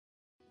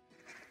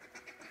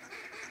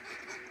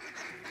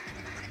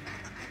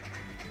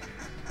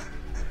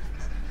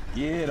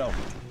Get 'em.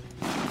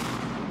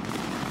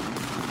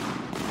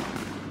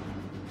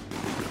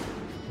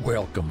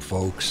 Welcome,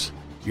 folks.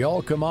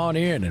 Y'all come on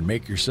in and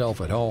make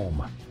yourself at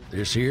home.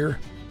 This here,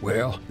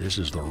 well, this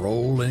is the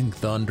Rolling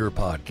Thunder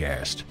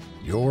Podcast,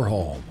 your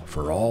home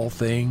for all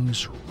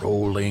things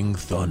Rolling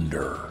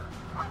Thunder.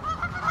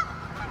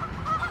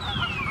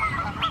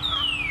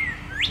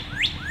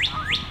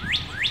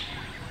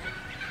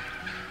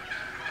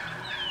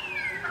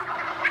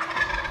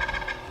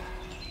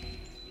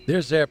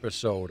 This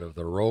episode of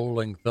the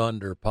Rolling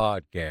Thunder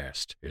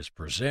Podcast is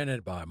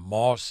presented by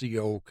Mossy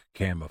Oak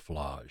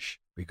Camouflage,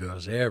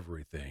 because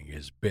everything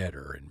is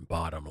better in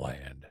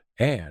Bottomland,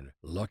 and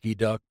Lucky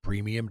Duck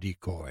Premium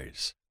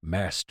Decoys,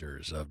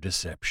 masters of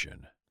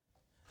deception.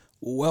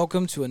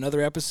 Welcome to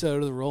another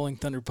episode of the Rolling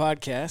Thunder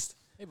Podcast.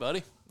 Hey,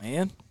 buddy.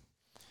 Man,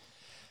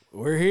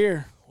 we're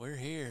here. We're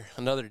here.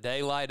 Another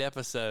daylight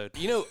episode.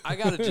 You know, I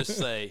got to just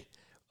say,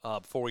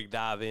 before we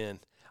dive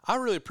in, I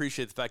really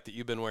appreciate the fact that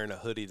you've been wearing a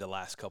hoodie the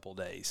last couple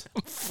days.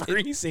 I'm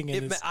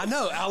freezing. I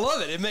know. I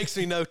love it. It makes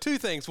me know two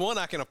things. One,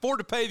 I can afford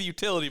to pay the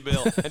utility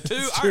bill. And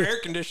two, our air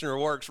conditioner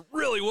works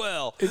really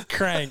well. It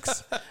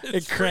cranks.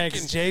 It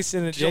cranks.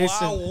 Jason and July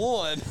Jason.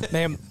 1.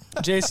 Man,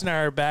 Jason and I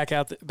are back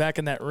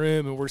in that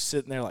room, and we're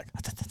sitting there like,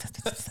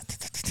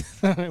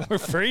 we're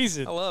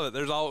freezing. I love it.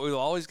 We've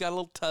always got a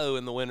little toe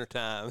in the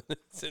wintertime.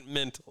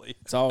 Mentally.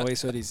 It's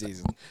always hoodie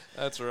season.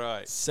 That's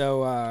right.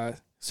 So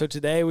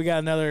today we got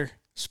another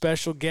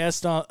special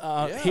guest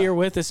here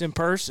with us in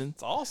person.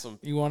 It's awesome.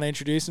 You want to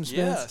introduce him,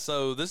 Spence? Yeah,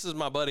 so this is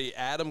my buddy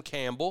Adam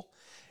Campbell,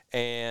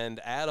 and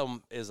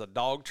Adam is a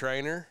dog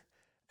trainer,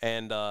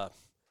 and I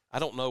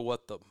don't know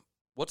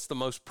what's the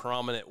most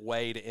prominent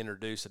way to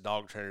introduce a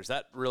dog trainer. Is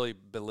that really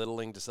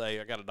belittling to say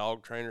I got a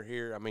dog trainer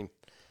here? I mean,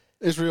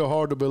 it's real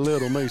hard to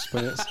belittle me,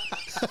 Spence.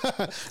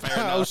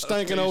 I was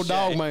stinking old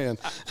dog man.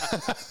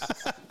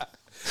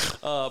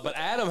 But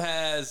Adam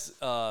has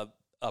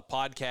a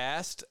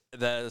podcast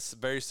that's a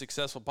very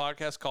successful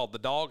podcast called The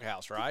Dog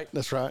House, right?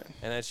 That's right.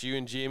 And that's you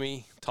and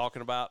Jimmy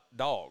talking about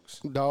dogs.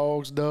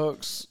 Dogs,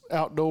 ducks,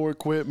 outdoor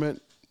equipment.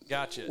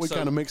 Gotcha. We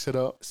kind of mix it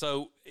up.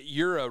 So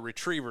you're a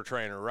retriever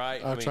trainer,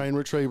 right? I train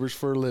retrievers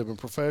for a living.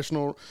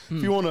 Professional.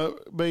 If you want to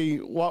be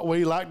what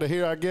we like to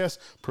hear, I guess,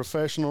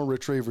 professional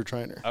retriever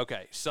trainer.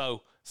 Okay.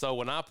 So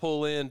when I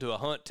pull into a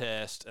hunt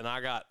test and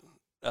I got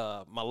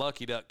my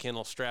Lucky Duck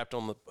kennel strapped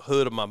on the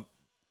hood of my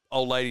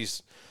old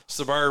lady's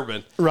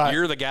Suburban, right?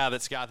 You're the guy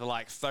that's got the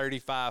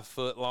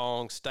 35-foot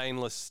long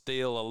stainless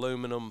steel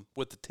aluminum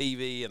with the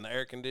TV and the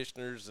air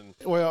conditioners. And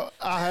well,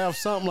 I have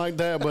something like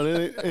that, but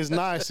it is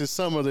nice as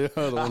some of the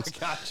other ones. I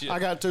got you. I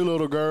got two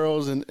little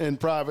girls in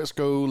private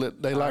school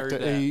that they like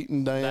to eat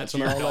and dance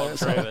and all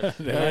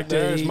that.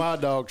 There's my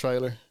dog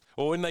trailer.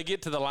 Well, when they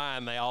get to the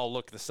line, they all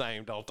look the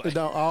same, don't they?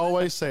 I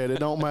always said it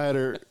don't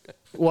matter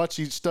what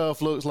your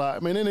stuff looks like. I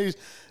mean,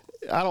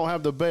 I don't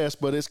have the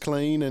best, but it's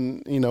clean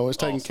and, it's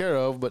taken care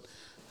of. But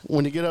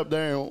when you get up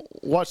there and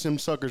watch them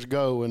suckers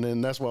go, and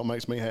then that's what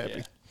makes me happy.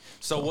 Yeah.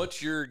 So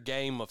what's your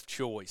game of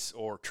choice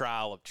or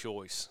trial of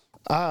choice?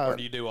 Or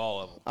do you do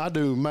all of them? I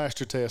do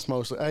master tests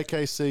mostly.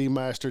 AKC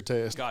master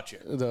test. Gotcha.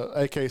 The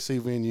AKC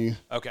venue.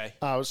 Okay.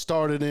 I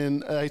started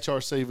in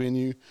HRC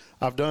venue.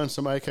 I've done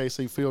some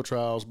AKC field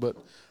trials, but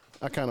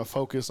I kind of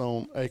focus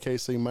on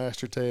AKC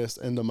master test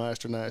and the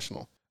master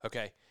national.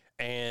 Okay.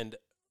 And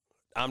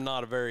I'm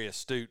not a very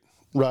astute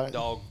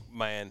dog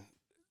man.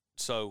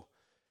 So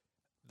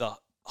the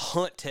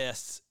hunt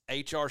tests,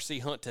 HRC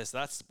hunt tests,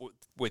 that's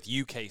with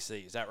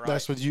UKC. Is that right?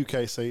 That's with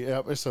UKC.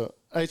 Yep.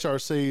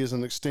 HRC is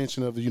an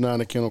extension of the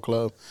United Kennel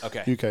Club. Okay.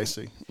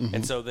 UKC. Mm-hmm.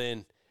 And so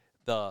then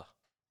the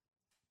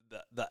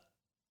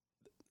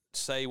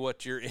say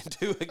what you're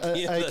into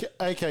again.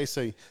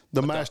 AKC,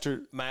 the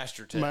master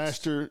test.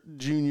 Master,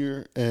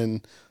 junior,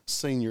 and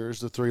senior is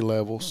the three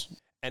levels.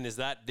 And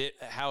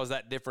how is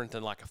that different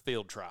than like a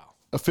field trial?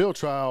 A field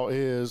trial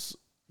is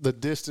the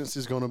distance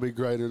is going to be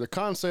greater. The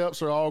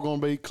concepts are all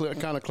going to be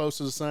kind of close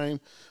to the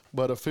same,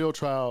 but a field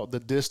trial, the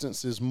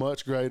distance is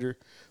much greater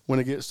when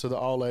it gets to the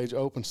all-age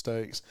open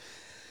stakes.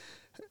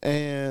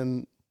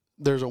 And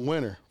there's a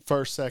winner,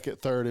 first, second,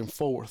 third, and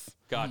fourth.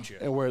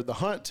 Gotcha. And where the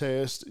hunt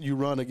test, you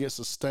run against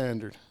a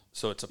standard.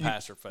 So it's a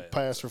pass or fail.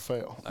 Pass or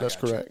fail. That's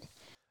correct.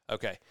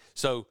 Okay.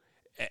 So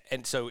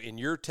in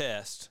your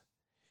test,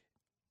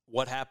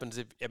 what happens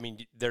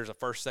there's a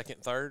first,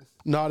 second, third?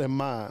 Not in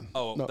mine.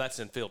 Oh, no. That's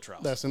in field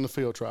trials. That's in the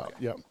field trial,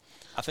 okay. Yep.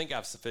 I think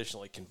I've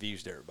sufficiently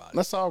confused everybody.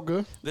 That's all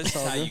good. This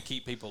is how you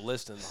keep people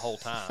listening the whole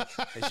time,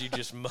 as you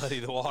just muddy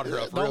the water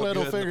up real Don't let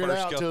good them figure it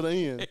out till the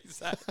end.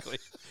 Exactly.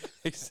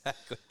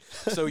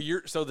 So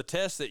the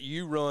test that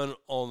you run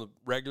on a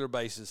regular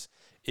basis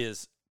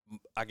is,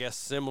 I guess,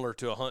 similar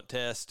to a hunt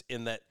test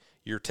in that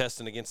you're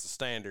testing against the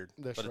standard,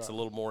 but it's a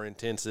little more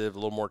intensive, a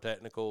little more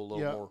technical, a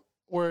little more.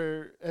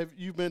 Where have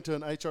you been to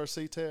an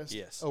HRC test?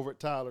 Yes. Over at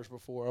Tyler's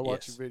before. I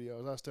watch your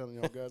videos. I was telling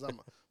y'all guys, I'm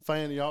a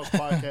fan of y'all's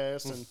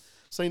podcast and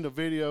seen the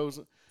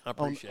videos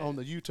on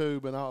the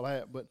YouTube and all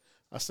that. But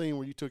I seen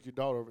where you took your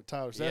daughter over to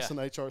Tyler's. That's an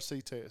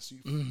HRC test.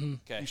 You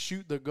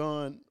shoot the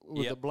gun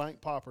with the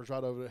blank poppers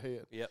right over the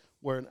head. Yep.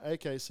 Where an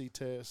AKC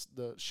test,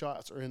 the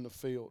shots are in the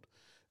field,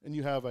 and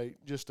you have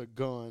just a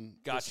gun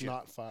that's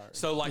not fired.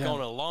 So, like on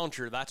a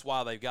launcher, that's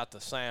why they've got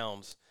the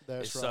sounds.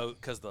 That's right. So,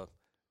 because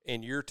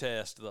in your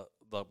test, the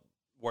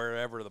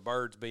wherever the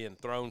bird's being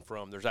thrown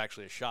from, there's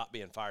actually a shot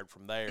being fired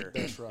from there.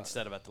 That's right.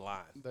 Instead of at the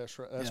line. That's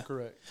right. That's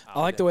correct.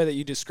 I like the way that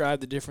you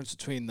described the difference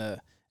between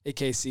the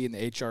AKC and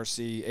the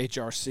HRC.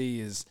 HRC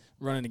is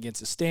running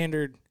against a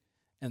standard,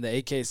 and the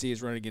AKC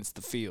is running against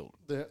the field.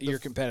 Your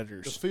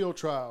competitors. The field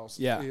trials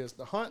is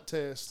the hunt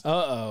test.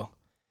 I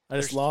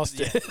just lost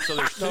it. So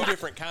there's two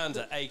different kinds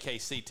of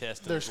AKC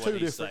testing. There's two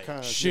different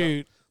kinds.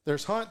 Shoot. Yeah.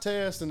 There's hunt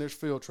tests and there's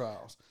field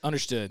trials.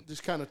 Understood.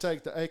 Just kind of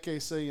take the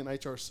AKC and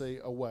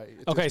HRC away.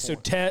 Okay, so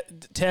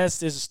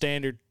test is a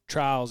standard,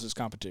 trials is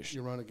competition.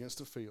 You run against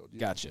the field. Yeah.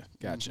 Gotcha.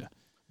 Mm-hmm.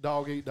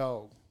 Dog eat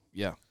dog.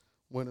 Yeah.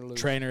 Win or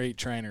lose. Trainer eat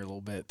trainer a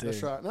little bit, too.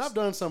 That's right. And I've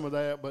done some of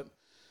that, but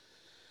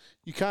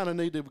you kind of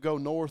need to go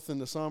north in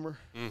the summer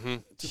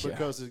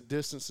because the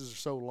distances are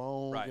so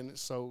long and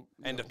it's so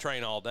to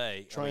train all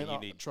day. You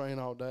need train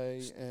all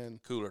day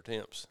and cooler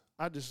temps.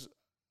 I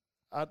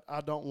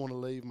don't want to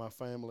leave my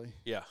family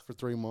for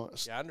 3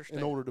 months. Yeah, I understand.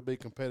 In order to be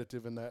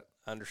competitive in that.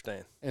 I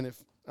understand. And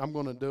if I'm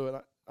going to do it,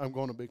 I'm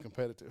going to be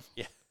competitive.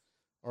 Yeah.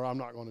 Or I'm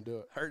not going to do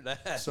it. Heard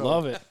that. So,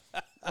 love it.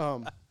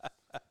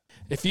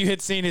 If you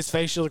had seen his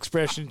facial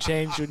expression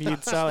change when you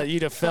saw it,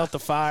 you'd have felt the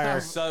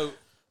fire. So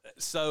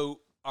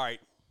all right.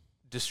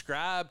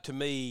 Describe to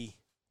me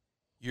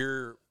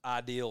your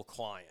ideal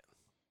client.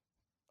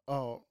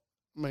 Oh,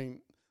 I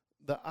mean,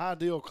 the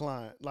ideal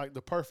client, like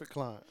the perfect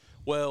client.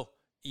 Well,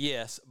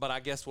 yes, but I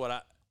guess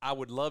what I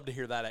would love to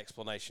hear that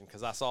explanation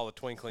because I saw the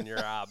twinkle in your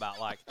eye about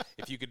like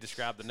if you could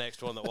describe the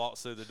next one that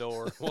walks through the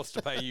door and wants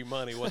to pay you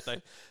money,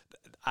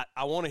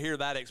 I want to hear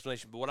that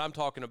explanation. But what I'm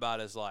talking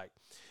about is like,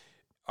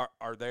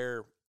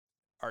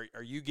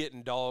 are you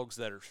getting dogs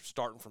that are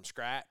starting from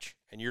scratch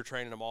and you're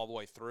training them all the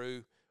way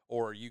through,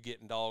 or are you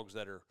getting dogs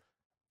that are,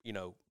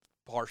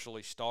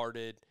 partially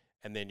started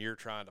and then you're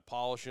trying to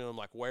polish them?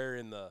 Like where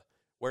in the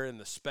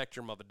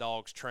spectrum of a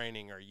dog's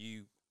training are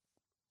you?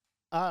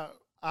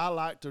 I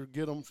like to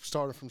get them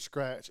started from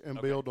scratch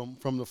and build them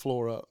from the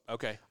floor up.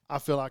 Okay. I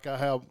feel like I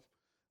have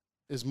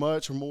as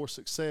much or more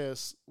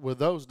success with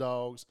those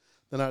dogs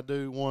than I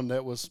do one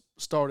that was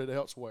started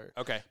elsewhere.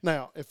 Okay.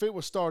 Now, if it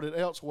was started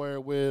elsewhere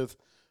with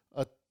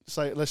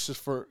let's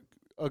just for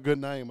a good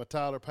name, a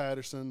Tyler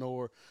Patterson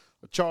or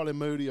a Charlie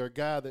Moody or a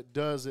guy that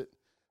does it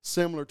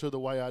similar to the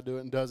way I do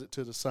it and does it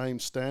to the same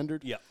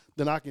standard,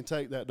 then I can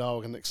take that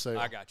dog and excel.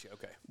 I got you.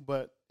 Okay.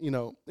 But,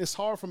 it's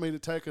hard for me to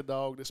take a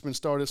dog that's been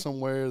started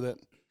somewhere that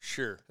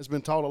has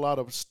been taught a lot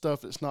of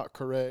stuff that's not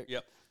correct.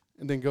 Yep.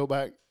 And then go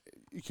back.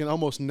 You can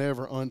almost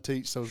never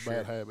unteach those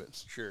bad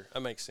habits. Sure.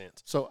 That makes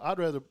sense. So I'd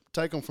rather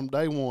take them from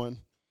day one,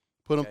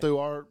 put them through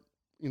our,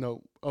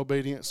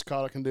 obedience,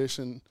 collar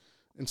condition,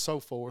 and so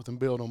forth, and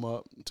build them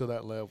up to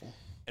that level.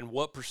 And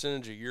what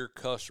percentage of your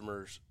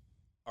customers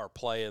are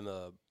playing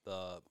the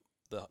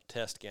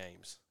test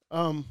games?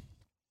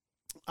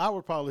 I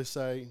would probably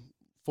say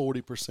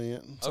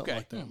 40%, something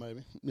like that,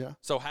 maybe. Yeah.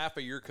 So half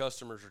of your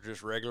customers are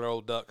just regular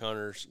old duck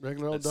hunters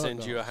that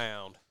send you a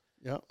hound.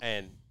 Yep.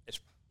 And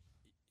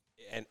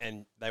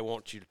and they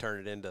want you to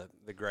turn it into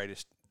the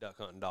greatest duck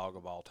hunting dog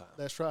of all time.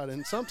 That's right.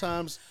 And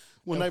sometimes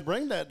when they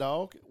bring that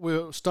dog,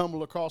 we'll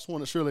stumble across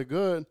one that's really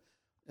good,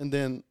 and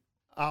then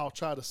I'll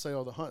try to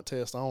sell the hunt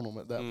test on them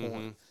at that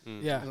point.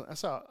 Mm-hmm. Yeah. And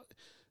that's how,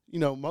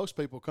 most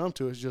people come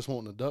to us just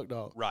wanting a duck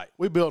dog. Right.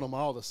 We build them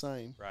all the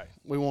same. Right.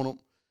 We want them.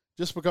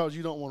 Just because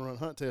you don't want to run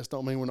hunt tests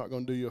don't mean we're not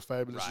going to do you a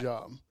fabulous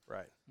job.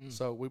 Right.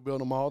 So we build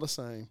them all the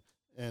same.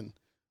 And,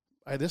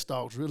 hey, this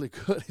dog's really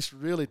good. He's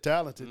really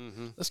talented.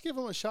 Mm-hmm. Let's give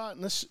him a shot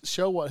and let's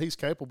show what he's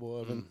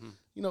capable of. And,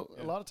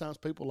 a lot of times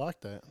people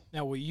like that.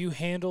 Now, will you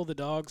handle the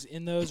dogs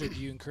in those, or do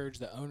you encourage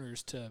the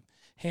owners to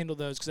handle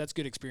those? Because that's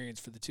good experience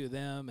for the two of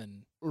them.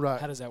 And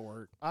how does that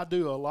work? I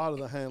do a lot of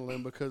the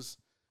handling because,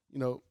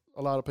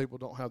 a lot of people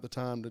don't have the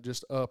time to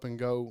just up and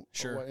go.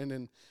 Sure. Away. And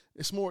then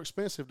it's more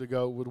expensive to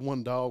go with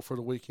one dog for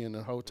the weekend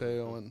and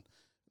hotel and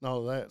all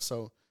of that.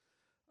 So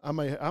I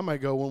may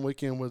go one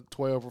weekend with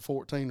 12 or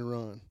 14 to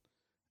run,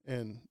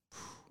 and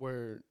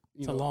where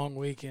it's a long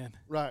weekend.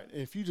 Right.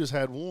 If you just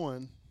had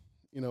one,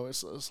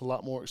 it's a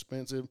lot more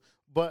expensive.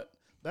 But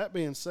that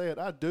being said,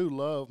 I do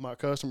love my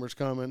customers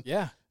coming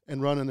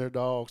and running their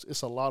dogs.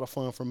 It's a lot of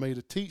fun for me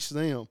to teach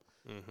them.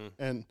 Mm-hmm.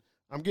 And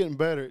I'm getting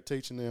better at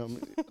teaching them.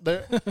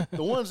 The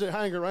ones that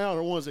hang around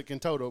are ones that can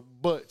total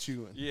butt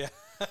chewing. Yeah.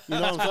 You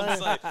know what I'm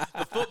saying?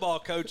 The football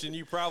coach in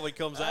you probably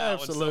comes out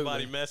when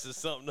somebody messes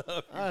something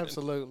up.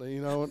 Absolutely.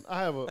 And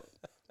I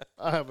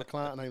have a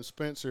client named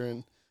Spencer,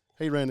 and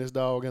he ran his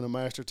dog in a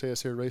master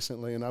test here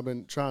recently, and I've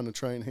been trying to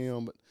train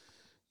him. But,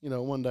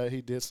 one day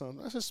he did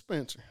something. I said,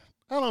 Spencer,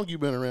 how long you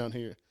been around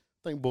here?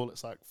 I think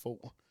Bullet's like 4.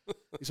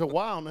 He said,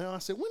 wow, now. I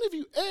said, when have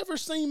you ever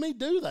seen me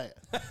do that?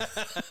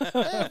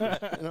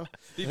 Ever,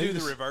 Do you do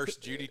the reverse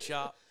Judy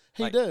chop?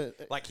 He did.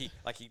 Like he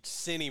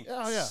sent him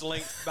yeah.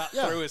 slinked about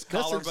through his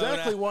collarbone. That's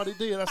exactly out. what he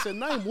did. I said,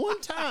 name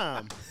one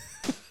time.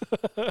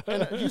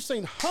 And you've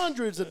seen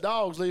hundreds of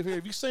dogs leave here.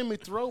 If you seen me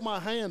throw my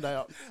hand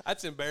out,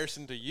 That's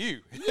embarrassing to you.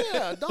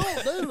 yeah,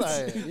 don't do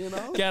that. You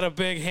know, Got a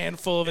big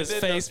handful of his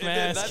face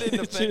mask. That didn't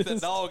affect the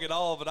dog at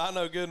all, but I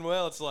know good and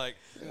well it's like,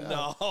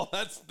 no,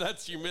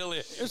 that's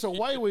humiliating. it's a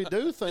way we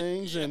do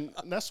things, and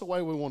that's the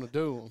way we want to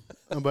do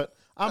them. But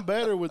I'm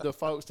better with the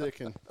folks that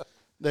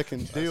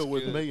can deal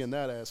with me in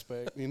that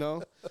aspect. You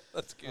know,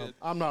 That's good.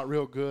 I'm not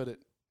real good at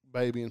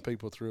babying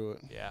people through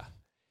it. Yeah.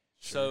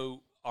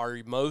 So are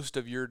most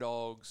of your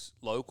dogs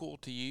local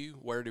to you?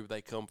 Where do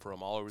they come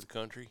from? All over the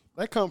country?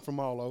 They come from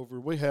all over.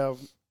 We have,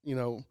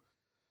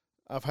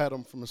 I've had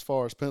them from as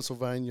far as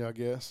Pennsylvania, I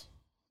guess,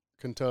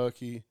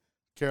 Kentucky,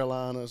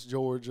 Carolinas,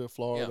 Georgia,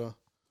 Florida.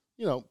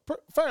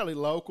 Fairly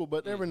local,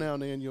 but every now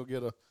and then you'll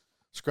get a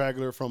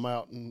straggler from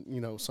out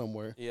in,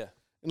 somewhere. Yeah.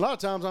 And a lot of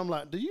times I'm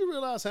like, do you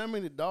realize how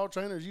many dog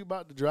trainers you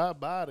about to drive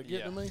by to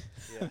get to me?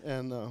 Yeah.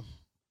 And,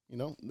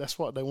 that's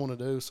what they want to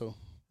do. So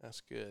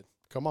That's good.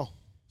 come on.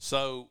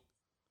 So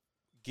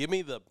give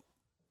me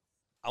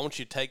I want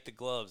you to take the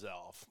gloves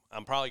off.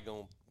 I'm probably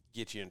going to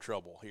get you in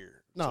trouble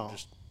here. No. So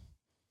just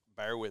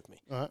bear with me.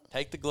 All right.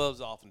 Take the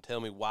gloves off and tell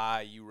me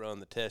why you run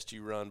the test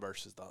you run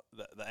versus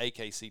the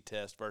AKC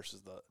test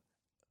versus the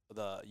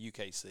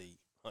UKC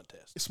hunt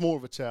test. It's more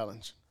of a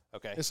challenge.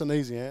 Okay. It's an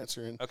easy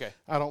answer. And Okay.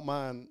 I don't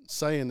mind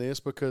saying this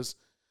because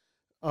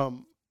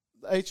the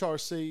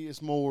HRC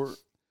is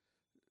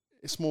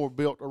more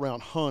built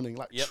around hunting,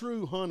 like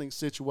true hunting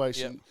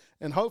situation. Yep.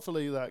 And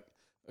hopefully like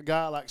a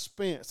guy like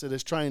Spence that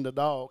has trained a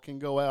dog can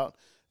go out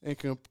and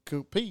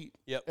compete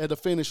at the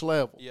finish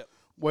level. Yep.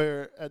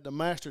 Where at the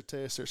master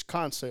test there's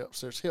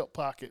concepts, there's hip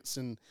pockets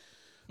and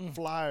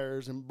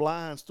flyers and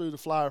blinds through the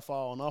flyer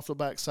fall and off the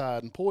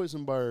backside and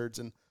poison birds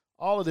and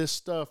all of this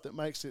stuff that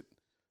makes it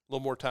A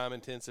little more time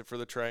intensive for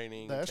the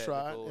training. That's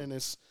right, technical.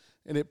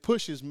 and it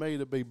pushes me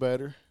to be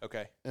better.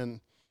 Okay.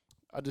 And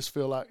I just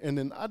feel like, and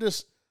then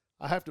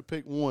I have to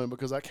pick one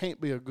because I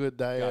can't be a good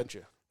dad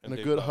Gotcha. and a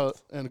do good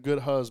both. and a good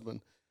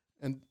husband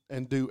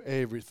and do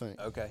everything.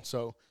 Okay.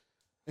 So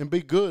and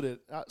be good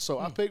at. So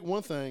I pick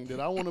one thing that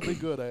I want to be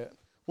good at.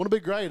 Want to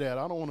be great at.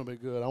 I don't want to be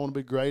good. I want to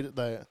be great at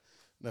that. And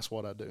that's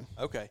what I do.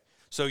 Okay.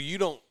 So you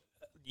don't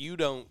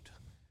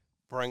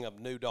bring a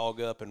new dog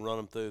up and run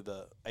them through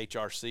the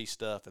HRC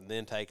stuff and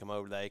then take them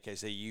over to the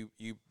AKC.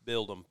 You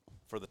build them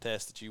for the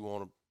test that you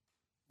want to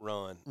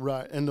run.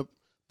 Right. And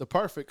the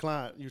perfect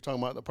client, you're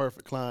talking about the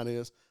perfect client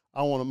is,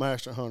 I want a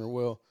master hunter.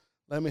 Well,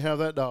 let me have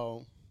that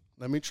dog.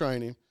 Let me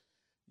train him.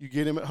 You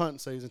get him at hunting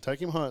season,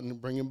 take him hunting,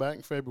 bring him back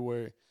in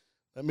February.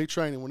 Let me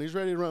train him. When he's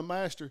ready to run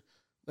master,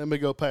 let me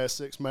go past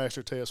 6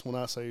 master tests when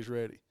I say he's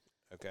ready.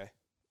 Okay.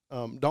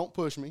 Don't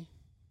push me.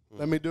 Mm-hmm.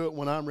 Let me do it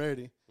when I'm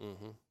ready.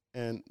 Mm-hmm.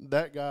 And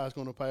that guy's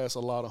going to pass a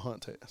lot of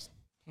hunt tests.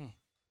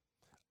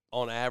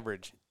 On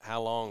average,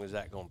 how long is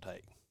that going to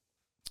take?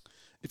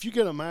 If you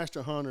get a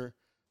master hunter,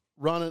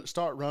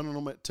 start running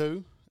them at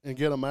 2 and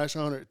get a master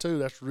hunter at 2,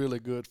 that's really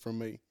good for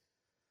me.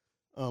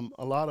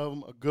 A lot of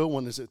them, a good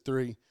one is at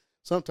 3.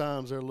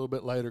 Sometimes they're a little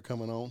bit later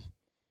coming on,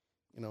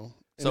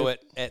 So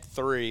at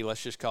 3,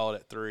 let's just call it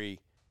at 3,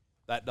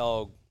 that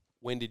dog,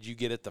 when did you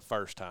get it the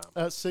first time?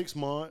 At 6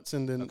 months,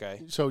 and then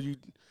so you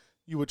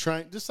would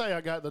train. Just say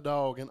I got the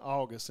dog in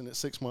August and it's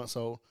 6 months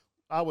old.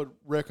 I would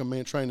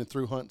recommend training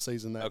through hunt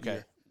season that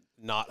year.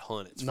 Not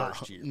hunt its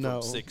first year,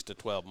 from 6 to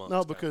 12 months.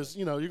 No, because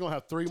you're going to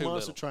have 3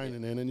 months of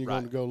training in, and you're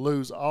going to go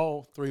lose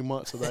all 3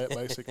 months of that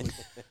basically,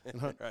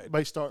 and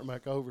by starting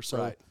back over.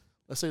 So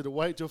let's either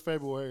wait till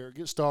February or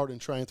get started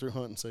and train through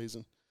hunting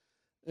season.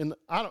 And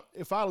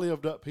if I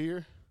lived up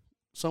here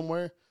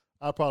somewhere,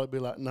 I'd probably be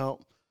like, no.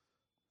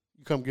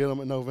 You come get them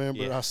in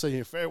November. Yeah. I see you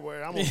in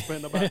February. I'm going to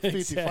spend about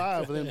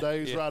 55 of them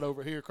days right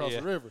over here across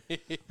the river.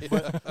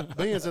 But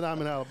being that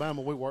I'm in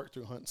Alabama, we work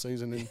through hunting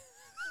season. And,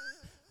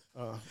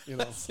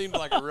 That seemed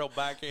like a real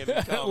backhanded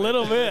comment. A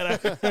little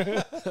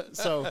bit.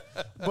 So,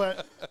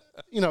 but,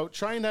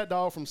 train that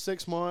dog from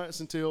 6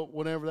 months until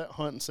whatever that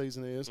hunting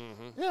season is.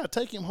 Mm-hmm. Yeah,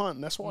 take him hunting.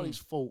 That's what he's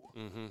for.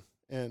 Mm-hmm.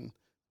 And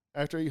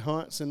after he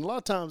hunts, and a lot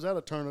of times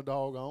that'll turn a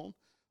dog on.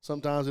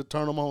 Sometimes it'll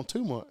turn them on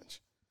too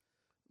much.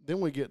 Then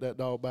we get that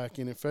dog back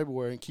in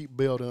February and keep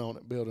building on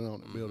it.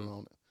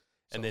 So,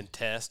 and then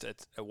test.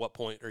 At what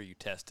point are you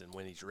testing?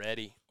 When he's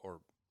ready, or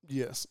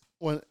yes,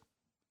 when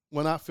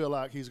I feel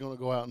like he's going to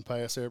go out and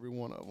pass every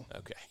one of them.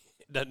 Okay,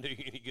 it doesn't do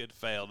you any good to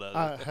fail, does it?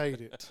 I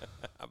hate it.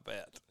 I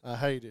bet. I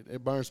hate it.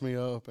 It burns me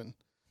up, and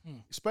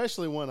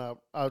especially when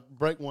I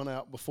break one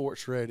out before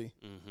it's ready,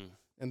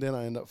 and then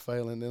I end up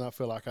failing. Then I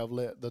feel like I've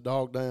let the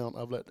dog down.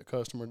 I've let the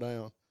customer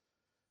down,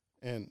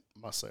 and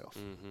myself.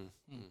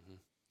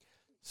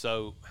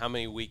 So, how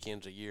many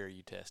weekends a year are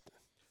you testing?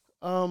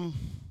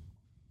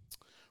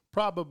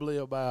 Probably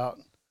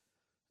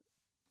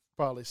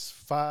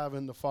 5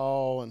 in the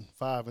fall and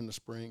 5 in the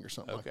spring or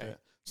something like that.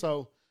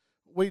 So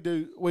we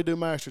do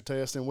master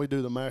tests and we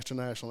do the Master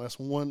National. That's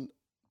one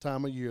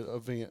time a year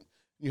event.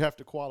 You have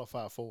to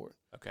qualify for it.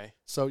 Okay.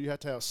 So you have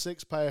to have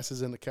 6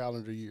 passes in the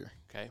calendar year.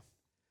 Okay.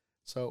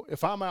 So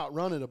if I'm out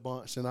running a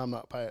bunch, then I'm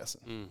not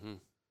passing. Mm-hmm.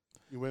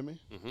 You with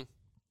me? Mm-hmm.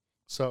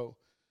 So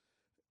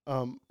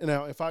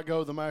now if I go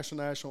to the Master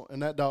National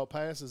and that dog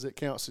passes, it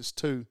counts as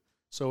 2.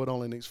 So it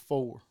only needs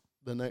 4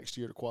 the next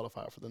year to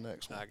qualify for the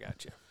next one. I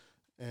got you.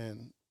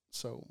 And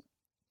so,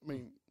 I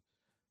mean,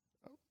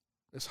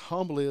 as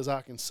humbly as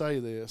I can say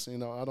this, I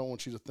don't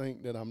want you to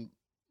think that I'm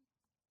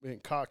being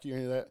cocky or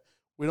any of that.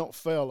 We don't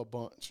fail a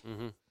bunch.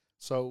 Mm-hmm.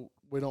 So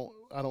I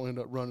don't end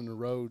up running the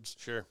roads.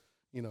 Sure.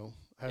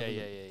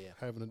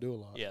 Having to do a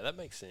lot. Yeah, that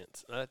makes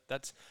sense.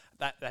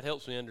 That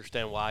helps me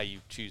understand why you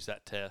choose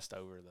that test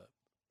over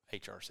the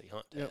HRC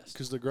hunt test. Yeah,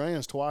 because the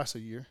Grand's twice a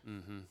year.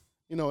 Mm-hmm.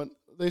 And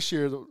this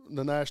year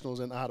the National's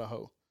in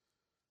Idaho.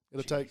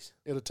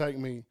 It'll take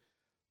me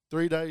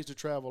 3 days to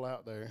travel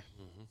out there,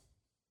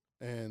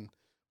 and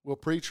we'll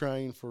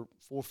pre-train for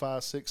 4,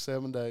 5, 6,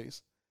 7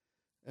 days,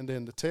 and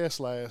then the test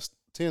lasts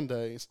 10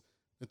 days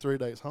and 3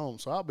 days home.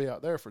 So I'll be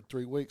out there for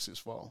 3 weeks this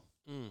fall.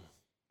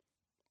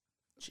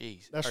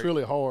 Jeez, that's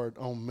really hard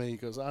on me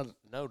because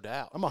no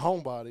doubt I'm a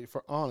homebody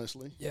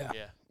honestly. Yeah.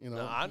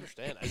 No, I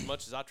understand. As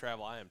much as I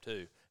travel, I am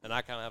too, and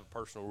I kind of have a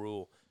personal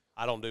rule.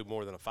 I don't do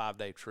more than a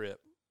 5-day trip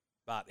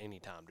about any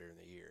time during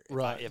the year.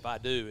 If I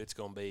do, it's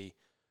going to be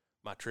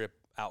my trip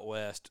out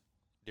west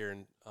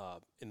during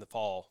in the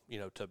fall,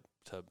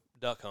 to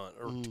duck hunt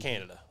or to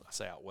Canada. I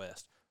say out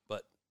west,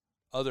 but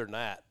other than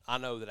that, I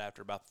know that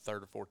after about the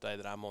 3rd or 4th day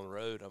that I'm on the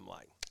road, I'm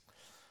like,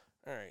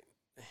 all right,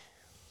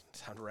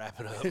 time to wrap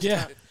it up.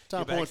 Yeah,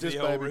 time to point this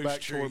baby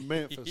back toward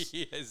Memphis.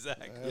 Yeah,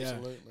 exactly.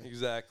 Absolutely. Yeah,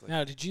 exactly.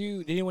 Now, did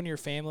anyone in your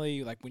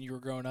family, like when you were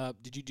growing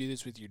up, did you do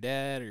this with your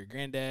dad or your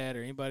granddad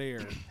or anybody,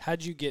 or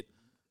how'd you get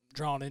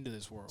drawn into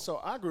this world?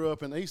 So I grew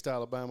up in East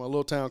Alabama, a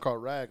little town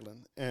called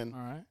Raglan, and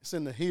it's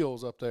in the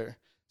hills up there.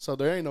 So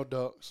there ain't no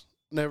ducks.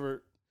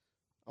 Never.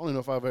 I don't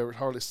know if I've ever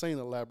hardly seen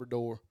a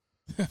Labrador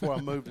before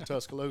I moved to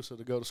Tuscaloosa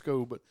to go to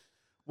school. But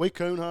we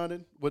coon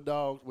hunted with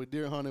dogs. We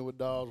deer hunted with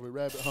dogs. We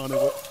rabbit hunted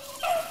with.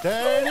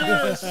 There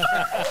it is.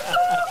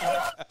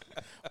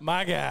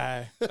 My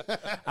guy.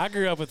 I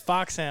grew up with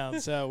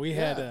foxhounds, so we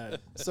had.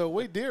 So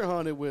we deer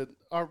hunted with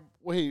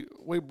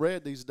we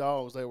bred these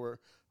dogs. They were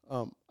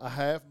a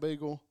half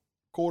beagle,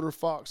 quarter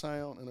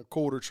foxhound, and a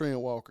quarter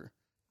trend walker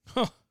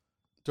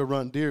to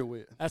run deer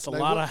with. That's a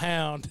lot of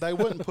hound. They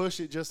wouldn't push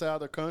it just out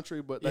of the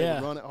country, but they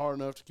would run it hard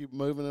enough to keep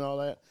moving and all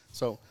that.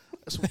 So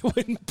they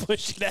wouldn't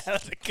push it out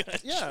of the country.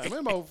 Yeah,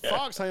 remember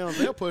foxhounds?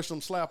 They'll push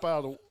them slap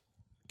out of the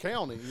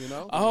county.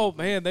 Oh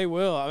man, they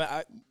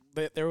will.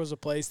 There was a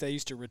place they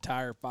used to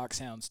retire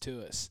foxhounds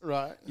to us.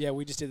 Right. Yeah,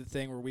 we just did the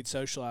thing where we'd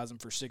socialize them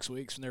for 6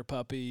 weeks when they're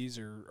puppies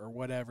or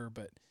whatever.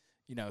 But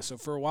so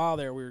for a while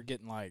there, we were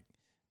getting like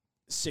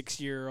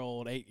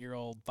 6-year-old,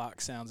 8-year-old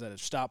foxhounds that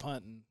have stopped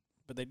hunting,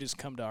 but they just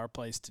come to our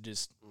place to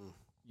just,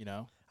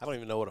 I don't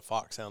even know what a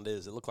foxhound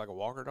is. It look like a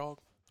walker dog?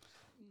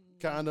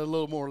 Kind of a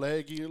little more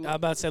leggy. I'm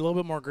about to say a little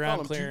bit more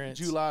ground clearance.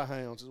 July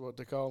hounds is what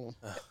they call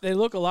them. They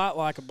look a lot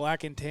like a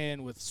black and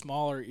tan with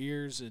smaller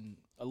ears and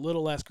a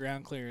little less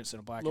ground clearance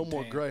than a black and tan. A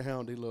little more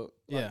greyhoundy look.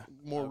 Like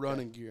more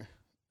running gear.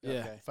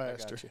 Yeah.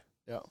 Faster.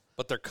 Yeah.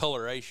 But their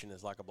coloration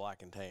is like a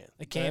black and tan.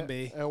 It can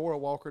be. And we're a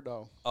walker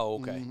dog. Oh,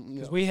 okay.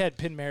 Because we had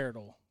pin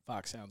marital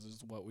foxhounds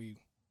is what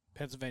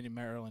Pennsylvania,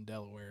 Maryland,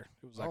 Delaware.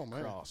 It was like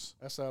a cross.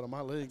 That's out of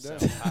my league.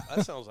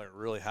 That sounds like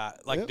really high.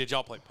 Like, did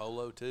y'all play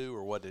polo too,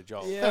 or what did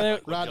y'all? Yeah,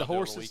 ride the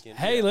horses.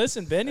 Hey,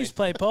 listen, Benny's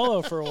played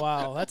polo for a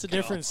while. That's a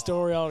different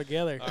story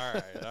altogether. All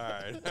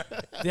right.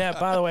 Yeah.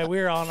 By the way, we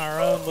were on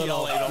our own little.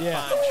 Y'all ate on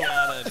fine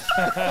china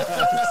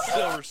and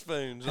silver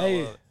spoons.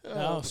 Hey,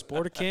 no,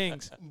 sport of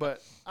kings.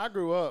 But I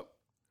grew up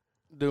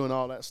doing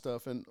all that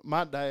stuff, and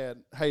my dad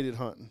hated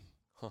hunting.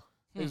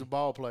 He was a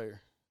ball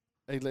player.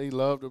 He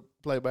loved to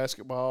play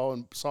basketball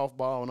and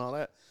softball and all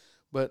that.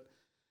 But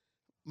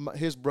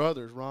his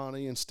brothers,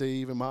 Ronnie and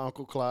Steve and my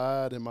Uncle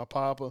Clyde and my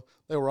papa,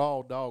 they were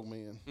all dog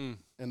men.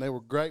 And they were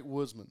great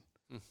woodsmen.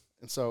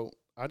 And so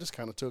I just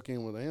kind of took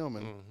in with them.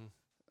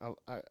 And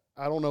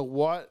I don't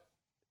know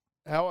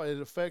how it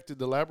affected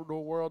the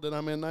Labrador world that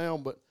I'm in now,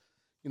 but,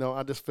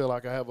 I just feel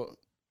like I have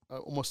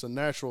almost a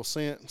natural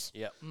sense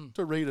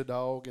to read a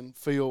dog and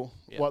feel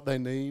what they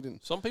need. And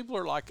some people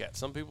are like that.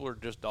 Some people are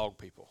just dog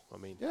people. I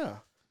mean, yeah.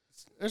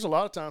 There's a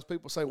lot of times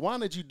people say, "Why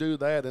did you do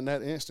that in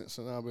that instance?"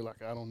 And I'll be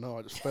like, "I don't know.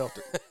 I just felt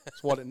it.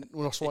 It's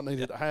what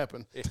needed to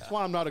happen. That's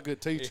why I'm not a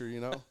good teacher,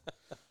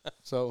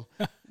 So,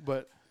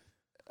 but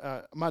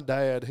my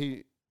dad,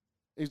 he's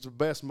the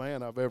best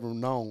man I've ever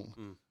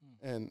known,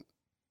 and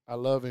I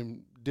love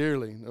him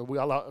dearly.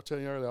 I'll tell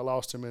you earlier, I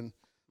lost him in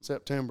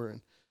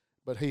September,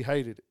 but he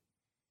hated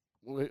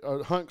it.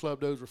 Our hunt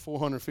club dues were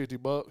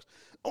 $450.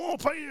 I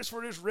want to pay this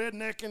for this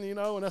rednecking,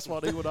 and that's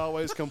what he would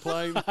always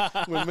complain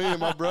when me and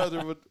my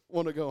brother would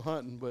want to go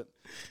hunting.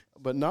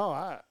 But no,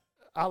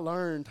 I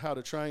learned how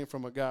to train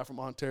from a guy from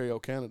Ontario,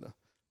 Canada,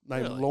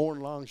 named Lorne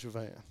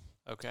Langevin.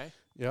 Okay.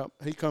 Yep,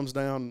 he comes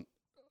down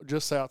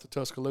just south of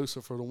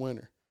Tuscaloosa for the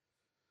winter.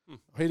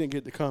 He didn't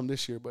get to come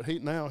this year, but he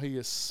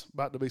is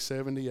about to be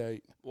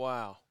 78.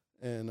 Wow.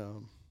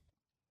 And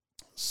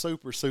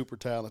super, super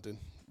talented,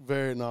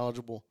 very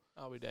knowledgeable.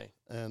 I'll be dang.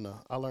 And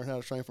I learned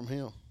how to train from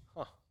him.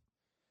 Huh.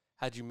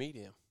 How'd you meet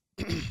him?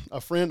 A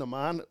friend of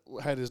mine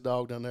had his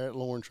dog down there.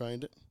 Lauren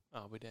trained it.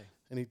 I'll be dang.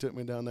 And he took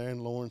me down there,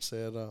 and Lauren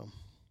said,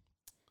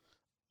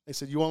 he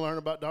said, you want to learn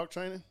about dog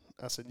training?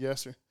 I said,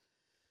 yes, sir.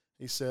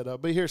 He said, I'll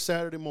be here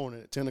Saturday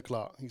morning at 10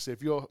 o'clock. He said,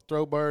 if you'll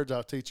throw birds,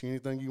 I'll teach you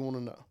anything you want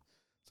to know.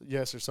 I said,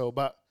 yes, sir. So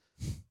about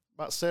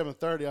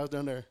 7:30, I was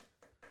down there.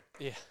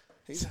 Yeah.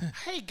 He said,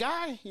 hey,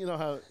 guy, you know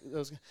how it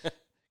goes,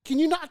 can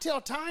you not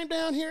tell time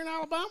down here in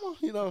Alabama?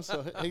 You know,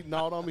 so he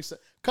gnawed on me, said,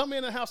 come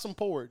in and have some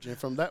porridge. And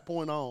from that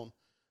point on,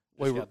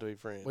 we got to be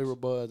friends. We were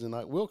buds, and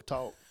like we'll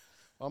talk.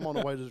 I'm on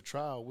the way to the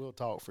trial. We'll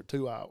talk for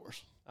 2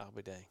 hours. I'll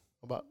be dang.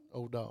 About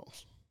old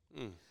dogs.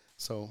 Mm.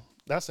 So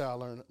that's how I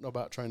learned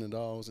about training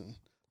dogs. And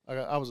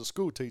I was a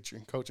school teacher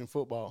and coaching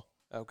football.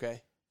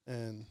 Okay.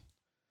 And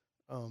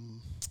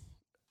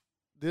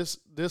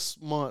this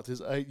month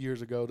is 8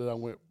 years ago that I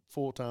went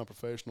full-time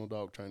professional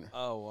dog trainer.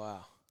 Oh,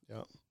 wow.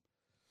 Yep.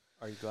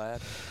 Are you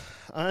glad?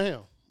 I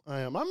am.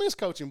 I miss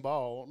coaching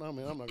ball. I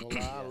mean, I'm not going to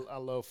lie. I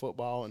love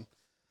football and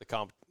The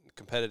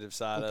competitive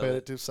side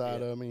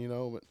of me, you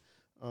know.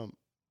 But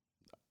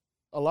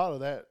a lot of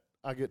that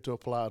I get to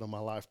apply to my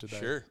life today.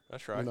 Sure.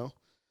 That's right. You know?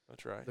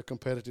 That's right. The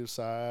competitive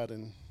side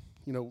and,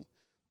 you know,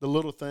 the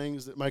little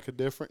things that make a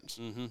difference,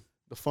 Mm-hmm.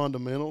 the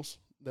fundamentals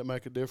that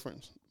make a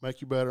difference,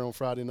 make you better on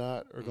Friday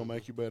night or going to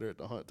make you better at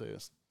the hunt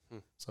test.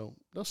 So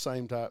those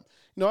same type.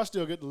 You know, I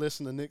still get to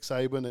listen to Nick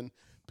Saban and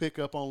pick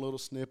up on little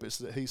snippets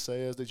that he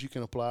says that you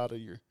can apply to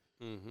your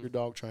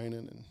dog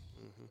training and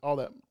all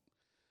that.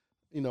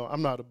 You know,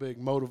 I'm not a big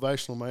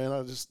motivational man.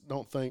 I just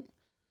don't think,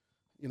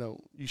 you know,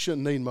 you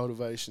shouldn't need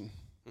motivation.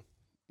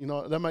 You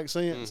know, that makes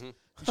sense.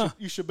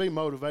 You should be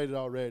motivated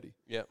already.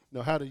 Yep. You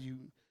know, how do you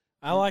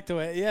 – I like the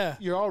way, yeah.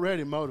 You're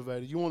already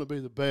motivated. You want to be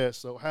the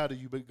best, so how do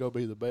you go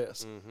be the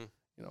best?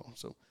 You know,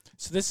 so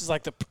this is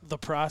like the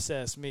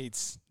process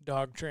meets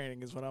dog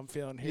training is what I'm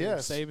feeling here.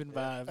 Yes. Saban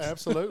vibes.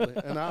 Absolutely.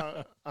 And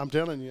I'm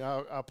telling you,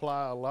 I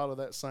apply a lot of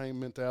that same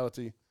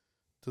mentality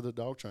to the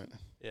dog training.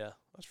 Yeah,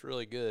 that's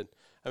really good.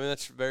 I mean,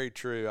 that's very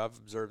true. I've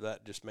observed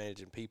that just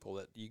managing people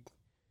that you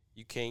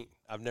can't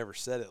 – I've never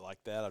said it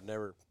like that. I've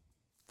never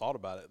thought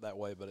about it that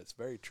way, but it's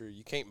very true.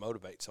 You can't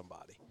motivate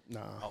somebody.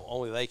 No.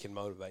 Only they can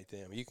motivate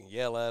them. You can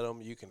yell at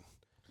them. You can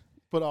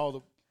put all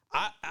the –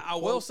 I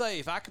will say,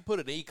 if I could put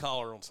an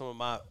e-collar on some of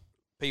my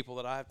people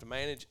that I have to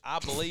manage, I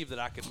believe that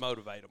I could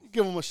motivate them.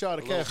 Give them a shot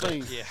of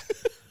caffeine. Yeah.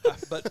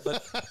 But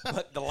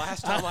the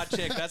last time I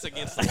checked, that's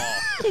against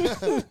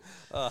the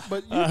law.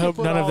 But I hope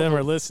none of them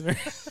are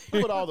listeners.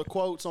 Put all the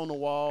quotes on the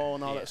wall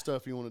and all that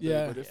stuff you want to do.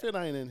 Yeah. But if it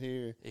ain't in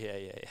here, Yeah.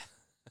 you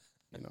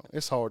know,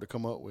 it's hard to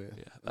come up with.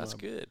 Yeah, that's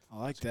good. I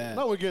like that.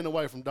 No, we're getting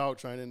away from dog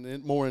training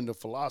and more into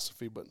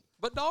philosophy, but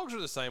dogs are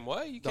the same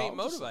way. You can't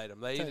Dogs motivate them.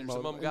 They can't either some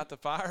of them motivate. got the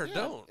fire or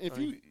don't. if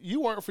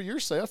you work for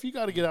yourself, you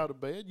got to get out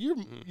of bed.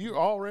 You're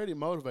already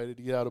motivated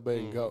to get out of bed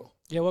and go.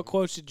 Yeah, what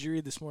quotes did you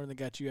read this morning that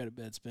got you out of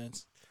bed,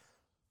 Spence?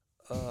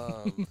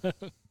 The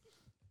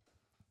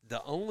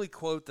only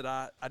quote that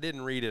I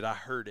didn't read it, I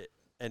heard it,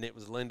 and it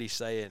was Lindy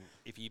saying,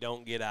 "If you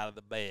don't get out of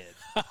the bed,"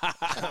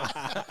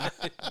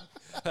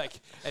 like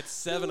at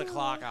 7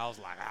 o'clock, I was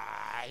like,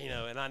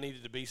 and I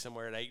needed to be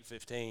somewhere at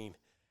 8:15,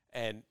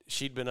 and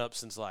she'd been up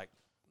since like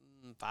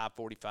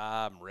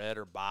 5:45 and read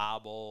her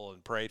Bible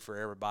and prayed for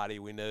everybody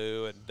we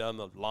knew and done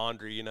the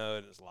laundry, and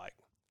it's like,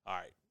 all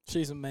right.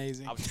 She's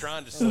amazing. I was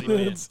trying to sleep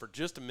in for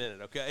just a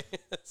minute, okay?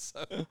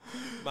 So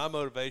my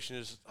motivation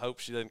is hope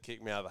she doesn't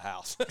kick me out of the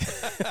house.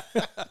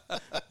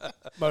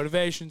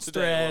 Motivation,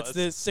 Today stretch,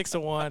 this 6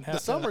 of 1. The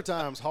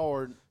summertime's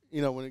hard,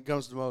 when it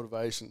comes to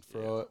motivation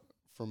for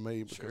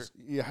me because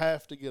you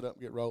have to get up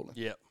and get rolling.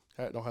 Yep.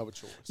 Don't have a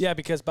choice. Yeah,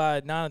 because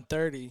by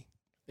 9:30,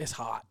 it's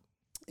hot.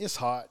 It's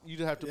hot.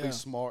 You have to be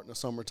smart in the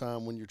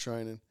summertime when you're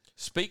training.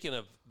 Speaking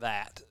of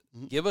that,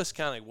 give us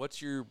kind of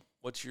what's your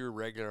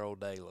regular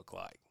old day look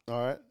like? All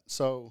right.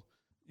 So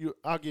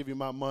I'll give you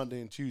my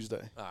Monday and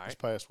Tuesday this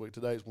past week.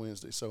 Today's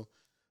Wednesday. So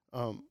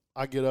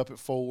I get up at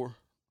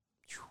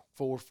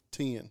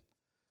 4:10.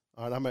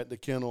 All right. I'm at the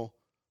kennel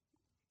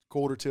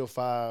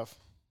 4:45,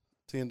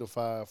 10 to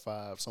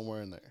 5,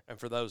 somewhere in there. And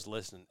for those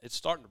listening, it's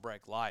starting to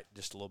break light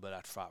just a little bit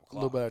after 5 o'clock. A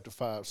little bit after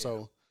 5. Yeah.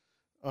 So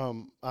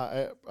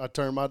I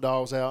turn my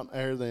dogs out and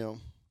air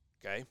them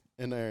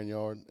in the airing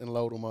yard and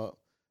load them up.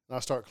 And I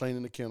start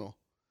cleaning the kennel.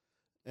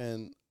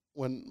 And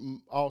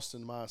when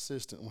Austin, my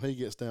assistant, when he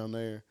gets down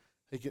there,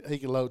 he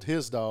can load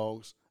his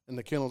dogs, and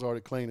the kennel's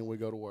already clean, and we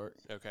go to work.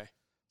 Okay.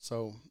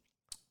 So,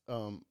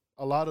 a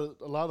lot of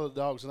the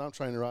dogs that I'm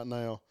training right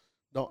now,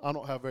 I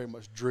don't have very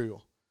much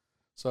drill.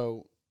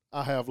 So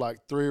I have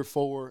like 3 or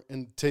 4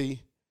 in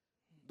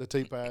the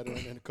T pattern,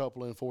 and a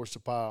couple in force to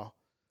pile.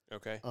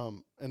 Okay.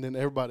 And then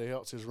everybody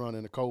else is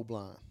running a cold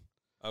blind.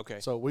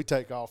 Okay. So we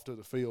take off to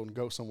the field and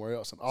go somewhere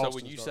else. And so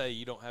when you say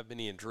you don't have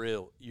any in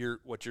drill,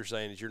 what you're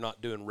saying is you're not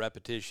doing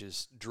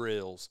repetitious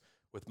drills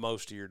with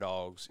most of your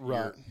dogs.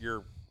 Right.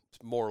 You're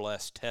more or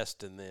less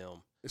testing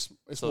them. It's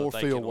so more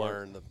that they field can work.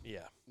 learn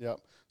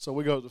Yep. So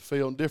we go to the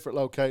field in different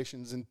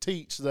locations and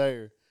teach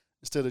there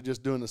instead of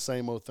just doing the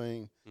same old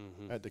thing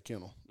at the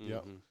kennel.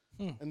 Yep.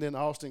 And then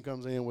Austin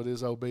comes in with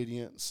his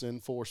obedience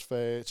and force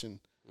fetch and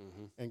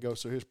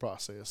goes through his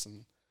process.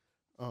 And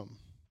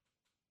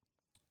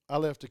I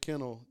left the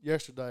kennel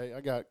yesterday.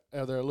 I got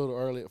out of there a little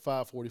early at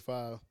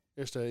 5:45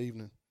 yesterday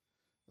evening.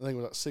 I think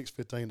it was like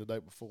 6:15 the day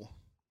before.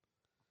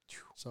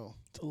 So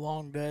it's a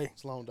long day.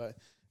 It's a long day.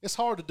 It's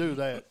hard to do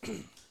that.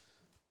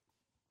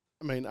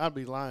 I mean, I'd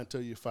be lying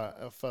to you if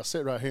I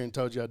sit right here and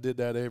told you I did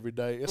that every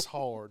day. It's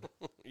hard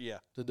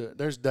to do it.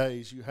 There's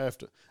days you have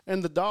to.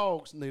 And the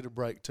dogs need a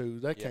break too.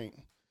 They can't.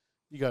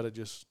 You got to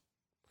just.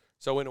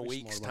 So in a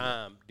week's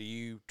time, do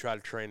you try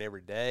to train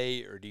every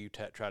day, or do you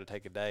try to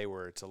take a day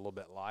where it's a little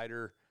bit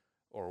lighter,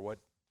 or what?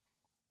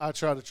 I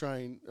try to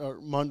train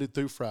Monday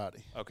through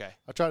Friday. Okay.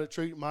 I try to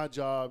treat my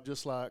job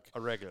just like a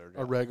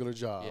regular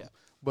job. Yeah.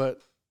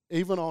 But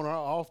even on our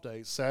off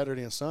days,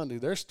 Saturday and Sunday,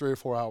 there's 3 or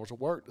 4 hours of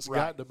work that's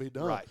got to be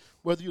done. Right.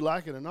 Whether you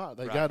like it or not,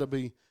 they got to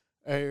be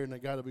aired and they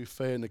got to be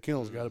fed and the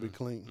kennels got to be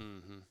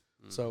clean.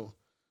 So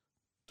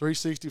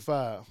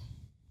 365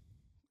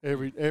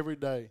 every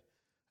day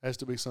has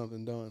to be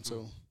something done.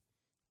 So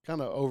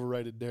kind of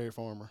overrated dairy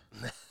farmer.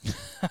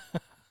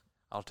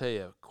 I'll tell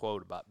you a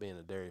quote about being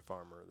a dairy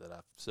farmer that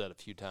I've said a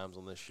few times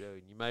on this show,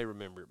 and you may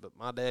remember it, but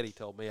my daddy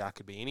told me I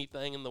could be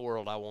anything in the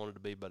world I wanted to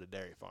be but a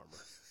dairy farmer.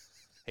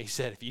 He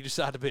said, if you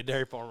decide to be a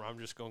dairy farmer, I'm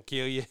just going to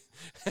kill you.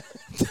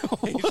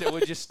 He said,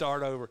 we'll just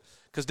start over.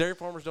 Because dairy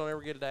farmers don't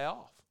ever get a day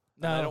off.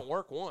 No. They don't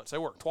work once. They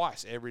work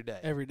twice every day.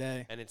 Every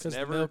day. And it's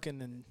never –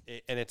 and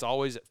it's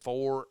always at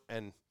 4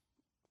 and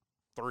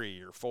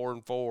 3 or 4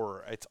 and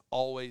 4. It's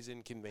always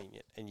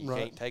inconvenient. And you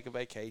can't take a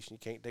vacation. You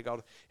can't take all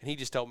 – and he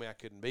just told me I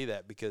couldn't be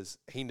that because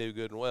he knew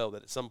good and well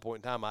that at some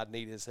point in time I'd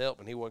need his help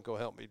and he wasn't going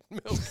to help me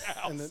milk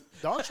cows. And the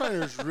dog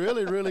trainer is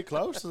really, really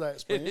close to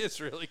that spring. It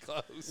is really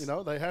close. You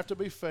know, they have to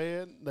be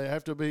fed. They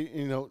have to be,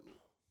 you know,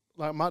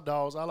 like my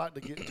dogs, I like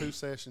to get 2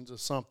 sessions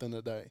of something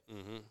a day.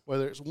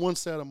 Whether it's one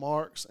set of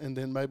marks and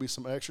then maybe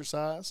some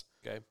exercise.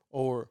 Okay.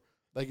 Or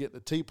they get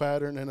the T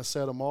pattern and a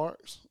set of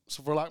marks.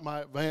 So for like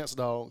my advanced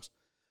dogs,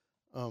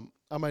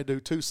 I may do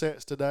 2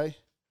 sets today,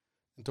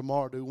 and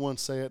tomorrow do 1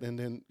 set, and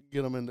then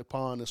get them in the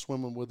pond and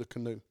swim them with a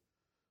canoe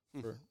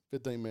for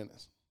 15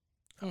 minutes.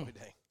 Oh,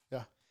 dang.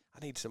 Yeah.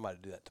 I need somebody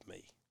to do that to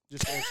me.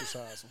 Just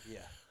exercise them.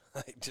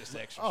 Yeah. Just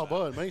exercise. Oh,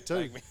 bud, me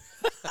too.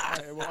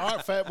 Hey, well, all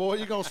right, fat boy,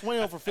 you're going to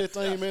swim for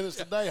 15 minutes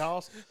today,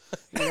 Hoss.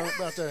 You know,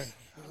 about there.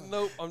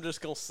 Nope, I'm just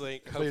going to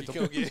sink. Hope you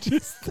go get it.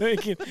 Just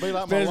thinking. Be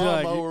like my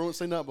lawnmower, won't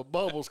see nothing but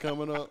bubbles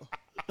coming up.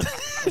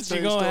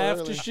 You're going to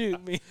have to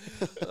shoot me.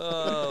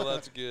 Oh,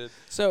 that's good.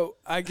 So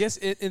I guess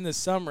in the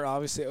summer,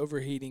 obviously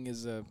overheating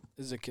is a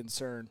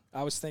concern.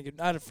 I was thinking,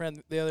 I had a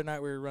friend the other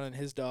night, we were running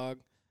his dog,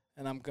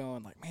 and I'm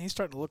going like, man, he's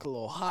starting to look a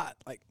little hot.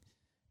 Like,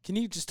 can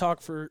you just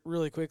talk for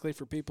really quickly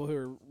for people who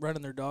are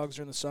running their dogs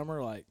during the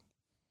summer, like,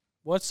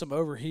 what's some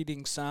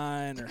overheating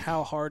sign, or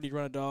how hard do you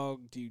run a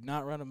dog? Do you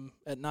not run them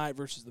at night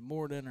versus the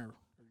morning, or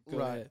go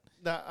ahead?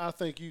 Now, I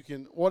think you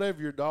can,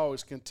 whatever your dog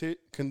is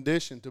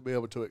conditioned to be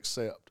able to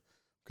accept.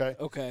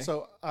 Okay.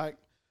 So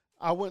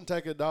I wouldn't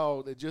take a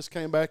dog that just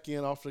came back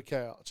in off the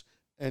couch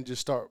and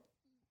just start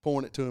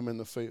pouring it to him in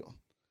the field.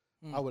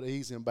 I would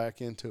ease him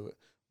back into it.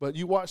 But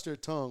you watch their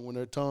tongue. When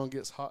their tongue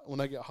gets hot, when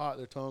they get hot,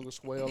 their tongue will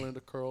swell and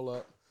to curl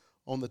up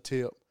on the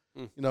tip.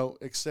 You know,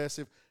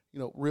 excessive, you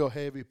know, real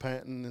heavy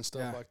panting and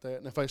stuff like that.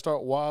 And if they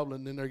start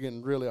wobbling, then they're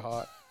getting really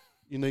hot.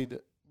 You need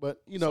to. But,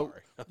 you know,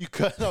 you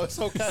cut – no, it's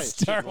okay.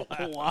 Start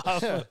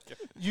wobbling.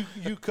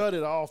 You cut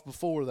it off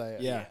before that.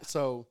 Yeah.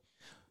 So –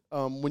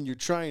 when you're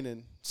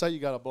training, say you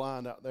got a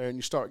blind out there and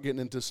you start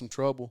getting into some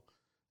trouble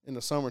in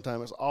the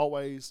summertime, it's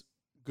always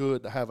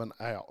good to have an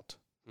out.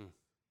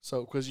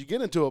 So, because you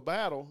get into a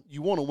battle,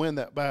 you want to win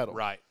that battle.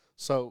 Right.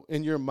 So,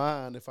 in your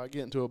mind, if I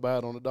get into a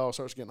battle and the dog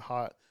starts getting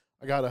hot,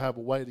 I got to have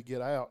a way to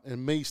get out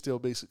and me still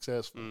be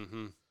successful.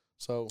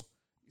 So,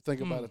 you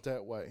think about it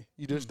that way.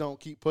 You just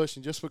don't keep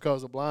pushing. Just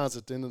because the blind's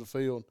at the end of the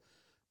field,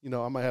 you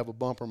know, I may have a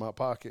bumper in my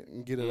pocket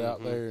and get it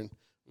out there and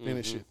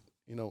finish it,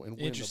 you know, and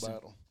win the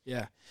battle.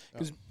 Yeah,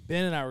 because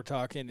Ben and I were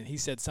talking, and he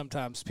said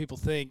sometimes people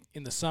think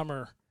in the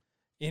summer,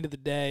 end of the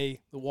day,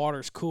 the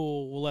water's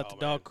cool, we'll let the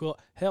dog cool.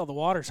 Hell, the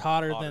water's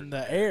hotter than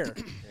the air.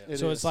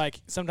 So it's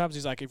like sometimes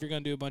he's like, if you're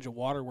going to do a bunch of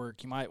water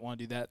work, you might want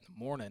to do that in the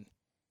morning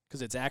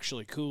because it's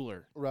actually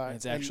cooler. Right. And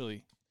it's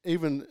actually –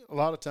 even a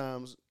lot of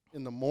times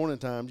in the morning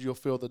times, you'll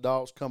feel the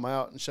dogs come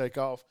out and shake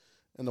off,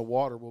 and the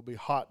water will be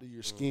hot to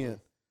your skin.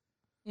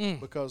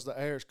 Because the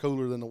air is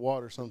cooler than the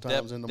water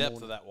sometimes in the morning.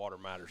 Depth of that water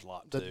matters a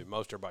lot, too.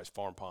 Most everybody's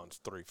farm pond's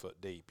 3 foot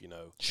deep, you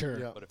know. Sure.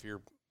 Yeah. But if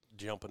you're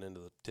jumping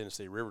into the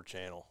Tennessee River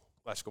Channel,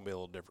 that's going to be a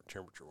little different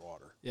temperature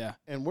water. Yeah.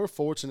 And we're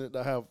fortunate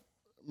to have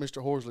Mr.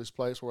 Horsley's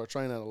place where I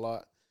train at a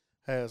lot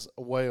has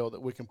a well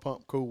that we can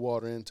pump cool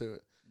water into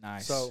it.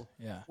 Nice. So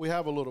yeah, we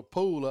have a little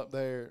pool up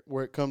there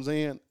where it comes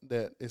in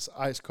that it's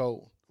ice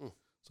cold.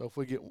 So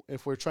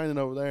if we're training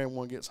over there and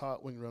one gets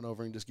hot, we can run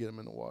over and just get them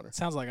in the water.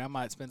 Sounds like I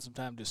might spend some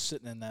time just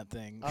sitting in that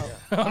thing.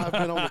 I've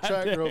been on the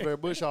tractor over there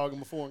bush hogging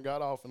before and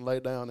got off and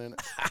laid down in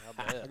it.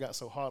 I got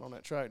so hot on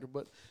that tractor.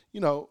 But,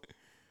 you know,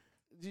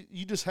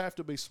 you just have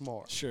to be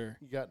smart. Sure.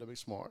 You got to be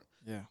smart.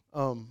 Yeah.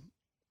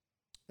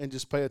 and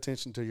just pay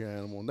attention to your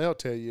animal. And they'll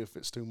tell you if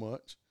it's too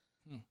much.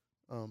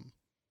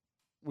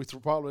 We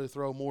probably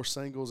throw more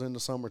singles in the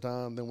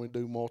summertime than we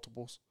do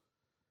multiples.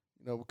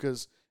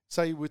 Because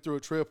say we threw a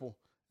triple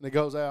and it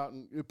goes out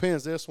and it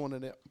pins this one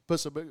and it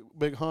puts a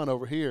big hunt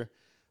over here.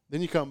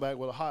 Then you come back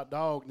with a hot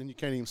dog, then you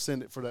can't even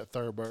send it for that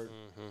third bird.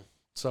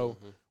 So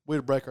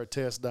we'd break our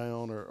tests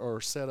down or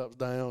setups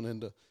down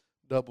into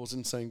doubles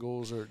and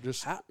singles or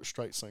just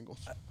straight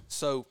singles.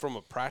 So from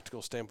a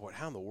practical standpoint,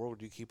 how in the world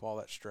do you keep all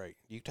that straight?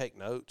 Do you take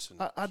notes?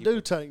 And I do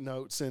take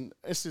notes, and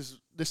this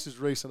is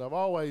recent. I've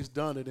always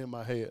done it in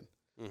my head.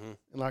 And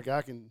like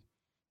I can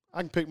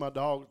pick my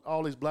dog.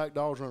 All these black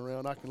dogs run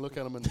around. I can look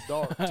at them in the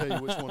dark and tell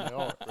you which one they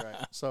are.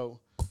 Right. So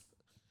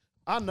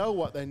I know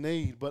what they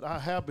need, but I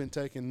have been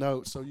taking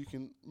notes so you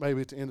can maybe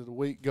at the end of the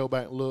week go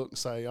back and look and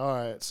say, all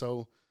right,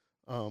 so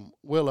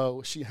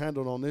Willow, she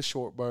handled on this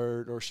short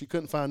bird, or she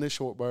couldn't find this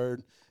short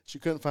bird. She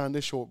couldn't find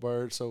this short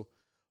bird. So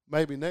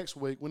maybe next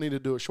week we need to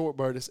do a short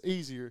bird that's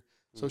easier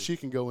so she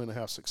can go in and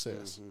have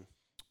success.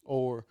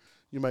 Or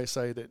you may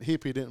say that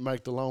Hippie didn't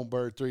make the lone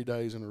bird 3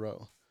 days in a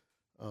row.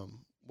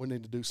 We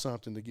need to do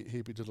something to get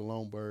Hippie to the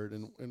lone bird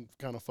and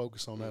kind of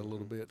focus on that a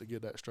little bit to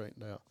get that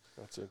straightened out.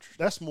 That's interesting.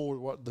 That's more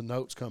what the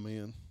notes come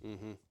in.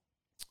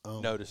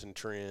 Noticing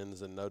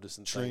trends and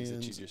noticing things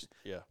that you just,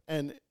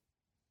 And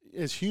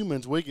as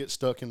humans, we get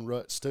stuck in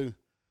ruts too.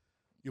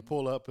 You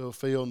pull up to a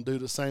field and do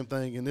the same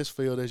thing in this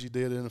field as you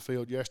did in the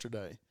field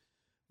yesterday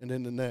and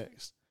then the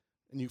next.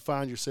 And you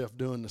find yourself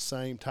doing the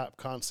same type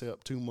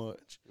concept too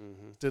much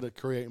instead of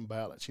creating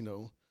balance,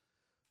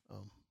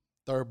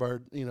 Third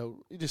bird,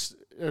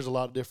 there's a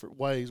lot of different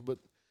ways, but,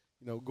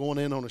 going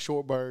in on a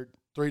short bird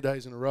 3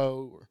 days in a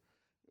row, or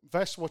if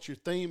that's what your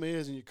theme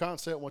is and your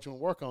concept, what you want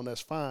to work on,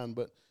 that's fine.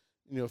 But,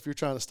 if you're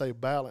trying to stay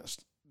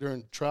balanced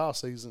during trial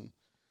season,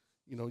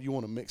 you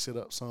want to mix it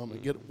up some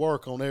and get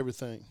work on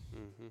everything.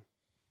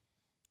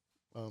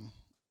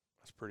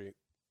 That's pretty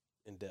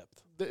in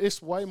depth.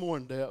 It's way more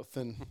in depth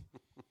than,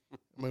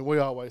 we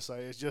always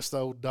say it's just the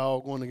old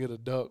dog wanting to get a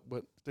duck,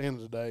 but at the end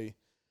of the day,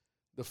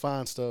 the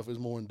fine stuff is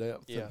more in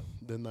depth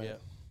than that. Yeah.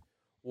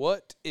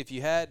 What if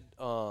you had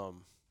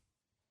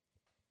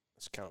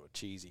it's kind of a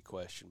cheesy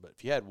question, but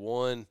if you had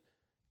one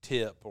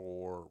tip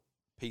or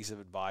piece of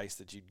advice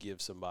that you'd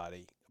give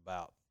somebody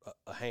about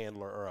a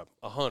handler or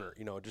a hunter,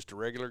 just a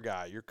regular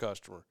guy, your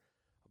customer,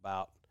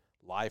 about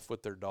life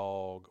with their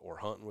dog or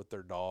hunting with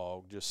their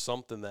dog, just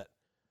something that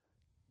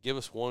give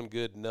us one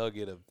good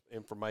nugget of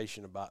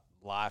information about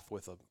life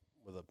with a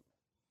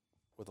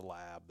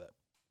lab that,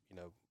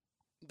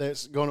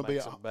 that's going to be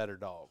a better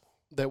dog.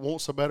 That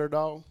wants a better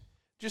dog?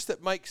 Just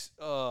that makes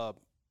I'm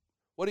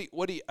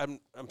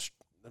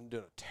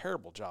doing a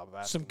terrible job of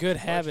asking some good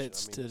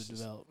habits to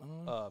develop.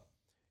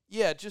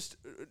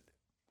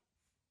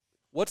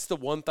 What's the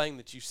one thing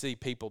that you see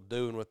people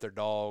doing with their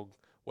dog,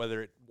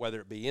 whether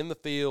it be in the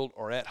field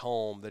or at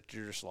home, that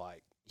you're just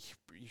like,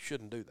 you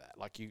shouldn't do that.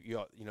 Like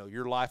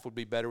your life would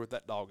be better with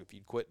that dog if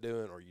you'd quit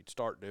doing or you'd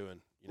start doing.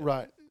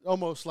 Right.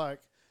 Almost like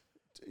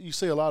you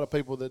see a lot of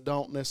people that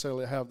don't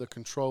necessarily have the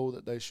control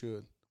that they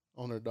should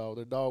on their dog.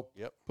 Their dog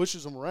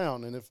pushes them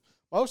around, and if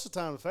most of the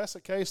time, if that's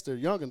the case, their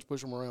youngins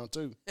push them around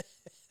too.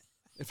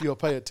 If you'll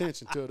pay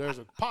attention to it, there's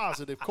a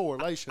positive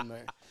correlation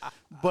there.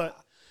 But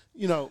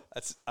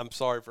I'm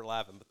sorry for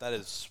laughing, but that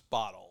is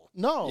spot on.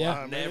 No,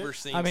 I've never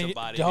seen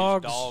somebody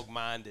who's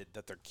dog-minded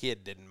that their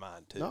kid didn't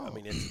mind too. No.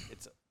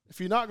 It's if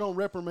you're not going to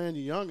reprimand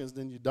your youngins,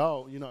 then you're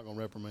not going to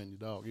reprimand your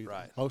dog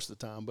either, most of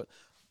the time. But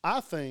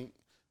I think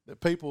that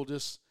people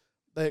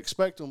they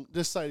expect them,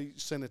 just say you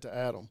send it to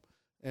Adam,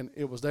 and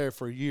it was there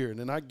for a year, and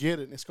then I get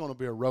it, and it's going to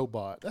be a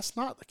robot. That's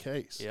not the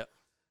case. Yep.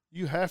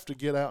 You have to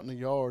get out in the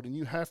yard, and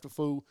you have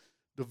to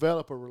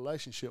develop a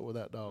relationship with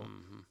that dog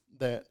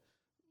that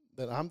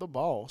I'm the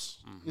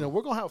boss. We're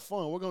going to have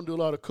fun. We're going to do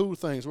a lot of cool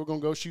things. We're going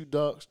to go shoot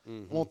ducks.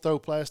 We're going to throw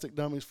plastic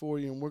dummies for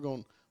you, and we're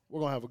going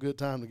to have a good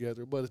time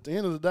together. But at the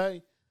end of the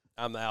day,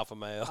 I'm the alpha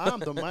male.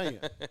 I'm the man.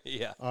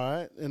 Yeah. All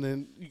right? And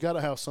then you got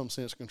to have some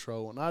sense of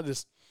control. And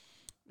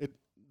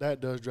that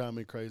does drive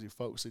me crazy,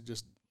 folks. It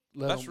just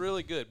That's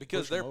really good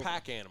because they're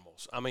pack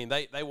animals.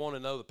 They want to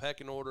know the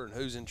pecking order and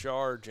who's in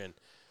charge. And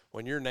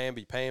when you're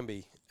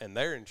namby-pamby and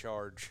they're in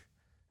charge,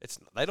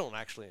 they don't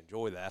actually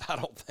enjoy that, I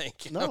don't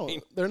think. No,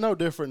 they're no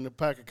different than a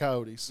pack of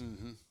coyotes.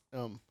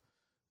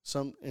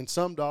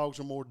 Some dogs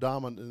are more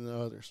dominant than the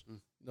others.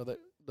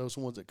 Those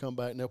ones that come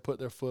back and they'll put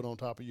their foot on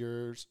top of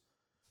yours,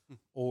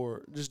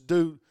 or just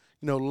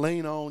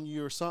lean on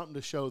you or something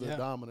to show their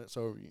dominance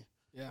over you.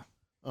 Yeah.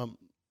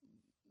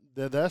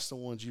 That's the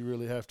ones you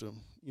really have to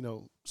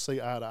see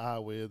eye to eye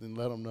with and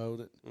let them know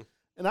that.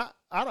 And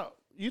I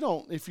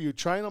don't if you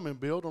train them and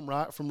build them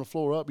right from the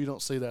floor up, you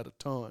don't see that a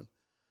ton.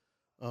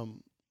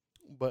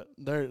 But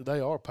they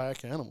are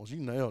pack animals. You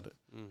nailed it.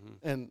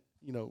 And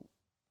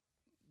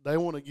they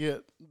want to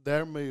get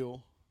their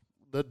meal,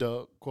 the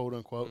duck, quote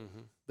unquote,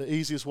 the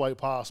easiest way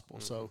possible.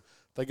 So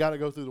they got to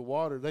go through the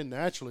water. They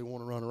naturally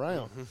want to run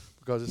around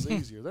because it's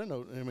easier. They're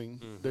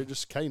they're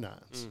just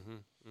canines.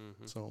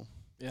 So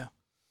yeah.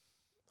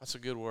 That's a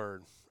good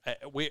word.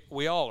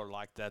 We all are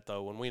like that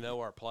though. When we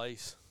know our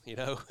place,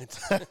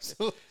 it's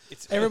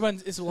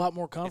It's a lot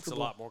more comfortable. It's a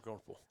lot more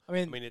comfortable. I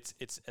mean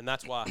it's and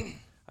that's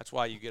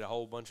why you get a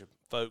whole bunch of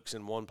folks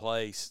in one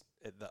place.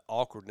 The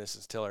awkwardness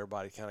is till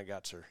everybody kind of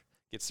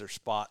gets their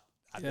spot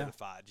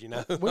identified.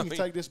 We can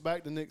take this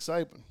back to Nick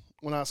Saban.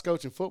 When I was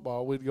coaching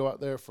football, we'd go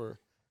out there for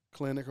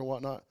clinic or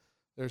whatnot.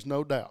 There's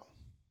no doubt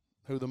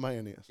who the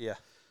man is. Yeah.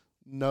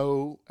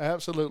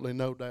 Absolutely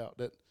no doubt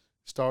that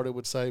started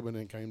with Saban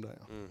and came down.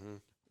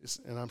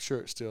 Mm-hmm. And I'm sure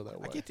it's still that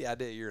way. I get the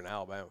idea you're an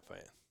Alabama fan.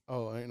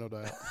 Oh, ain't no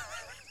doubt.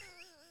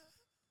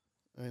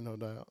 Ain't no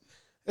doubt.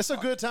 It's a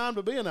good time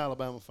to be an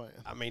Alabama fan.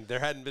 I mean, there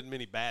hadn't been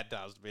many bad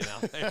times to be an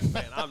Alabama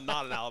fan. I'm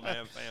not an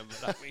Alabama fan,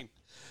 but I mean,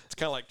 it's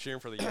kind of like cheering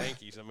for the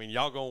Yankees. I mean,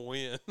 y'all gonna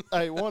win.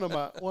 Hey, one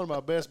of my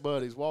best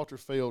buddies, Walter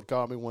Field,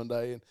 called me one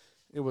day, and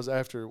it was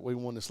after we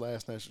won this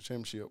last national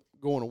championship,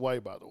 going away,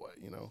 by the way.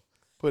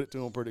 Put it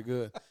to him pretty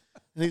good.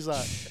 And he's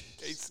like,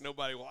 in case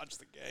nobody watched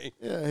the game.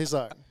 Yeah, he's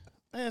like,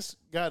 man, it's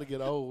got to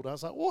get old. I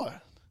was like,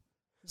 what?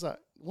 He's like,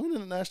 winning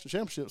the national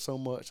championship so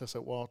much. I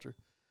said, Walter,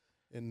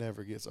 it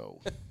never gets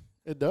old.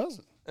 It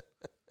doesn't.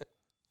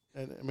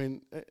 And, I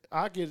mean,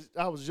 I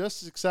was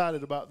just as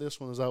excited about this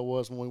one as I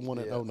was when we won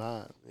it in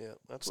 09. Yeah,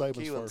 that's Saban's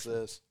what Keelan first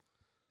says.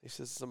 He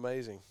says it's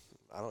amazing.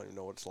 I don't even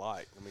know what it's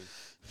like. I mean,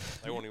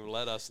 they won't even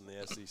let us in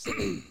the SEC.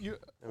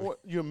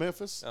 You're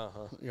Memphis?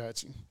 Uh-huh.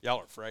 Got you. Y'all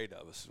are afraid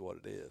of us is what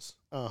it is.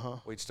 Uh-huh.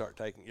 We'd start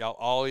taking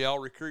y'all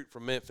recruit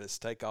from Memphis.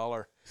 Take all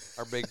our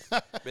big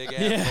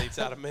athletes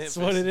out of Memphis.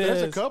 That's what it is.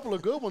 There's a couple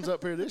of good ones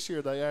up here this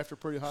year. They after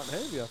pretty hot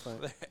and heavy, I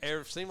think.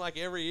 It seems like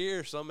every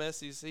year some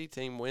SEC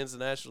team wins the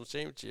national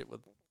championship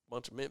with a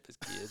bunch of Memphis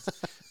kids.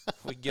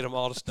 We get them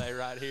all to stay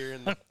right here.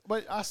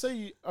 But I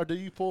see, or do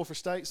you pull for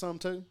state some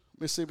too?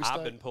 Mississippi State?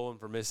 I've been pulling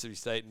for Mississippi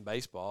State in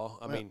baseball.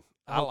 I mean,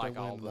 I I hope like they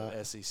all win the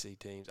tonight. SEC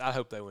teams. I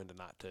hope they win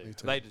tonight too. Me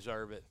too. They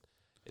deserve it.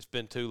 It's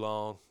been too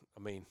long.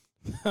 I mean,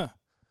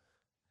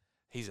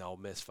 he's an Ole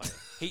Miss fan.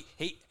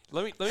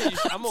 Let me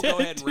I'm gonna go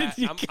ahead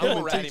and I'm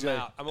gonna rat him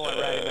out. I'm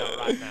gonna rat him out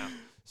right now.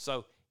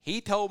 So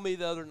he told me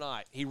the other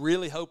night he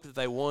really hoped that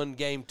they won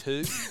game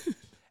 2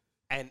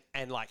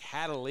 and like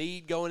had a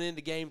lead going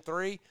into game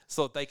 3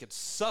 so that they could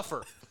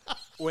suffer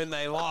when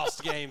they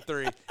lost game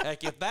 3.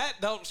 Heck, if that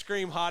don't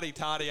scream hotty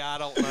toddy, I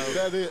don't know.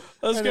 That's it.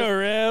 Let's And go,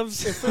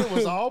 Revs. If it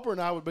was Auburn,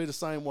 I would be the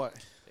same way.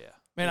 Yeah.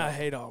 Man, I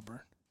hate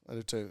Auburn. I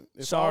do too.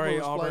 If Sorry,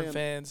 was Auburn playing,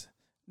 fans.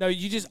 No,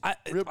 you just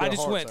rip I their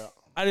just hearts went out.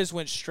 I just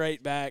went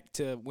straight back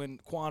to when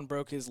Quan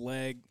broke his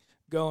leg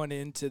going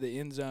into the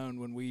end zone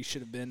when we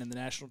should have been in the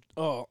national.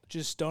 Oh,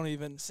 just don't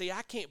even. See,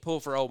 I can't pull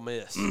for Ole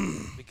Miss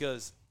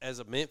because as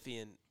a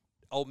Memphian,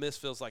 Ole Miss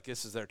feels like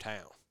this is their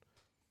town.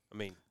 I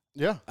mean,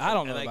 Yeah. I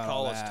don't know and they about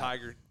call all us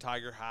that.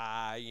 Tiger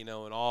High, and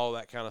all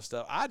that kind of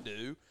stuff. I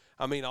do.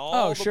 I mean,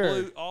 all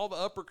the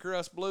upper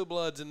crust blue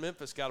bloods in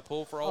Memphis got to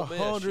pull for Ole Miss.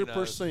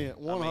 100%.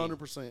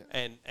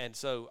 100%. And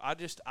so I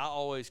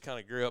always kind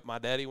of grew up. My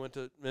daddy went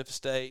to Memphis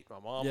State. My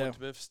mom went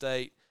to Memphis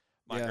State.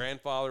 My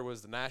grandfather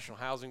was the national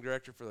housing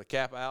director for the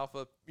Kappa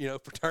Alpha,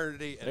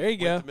 fraternity. And There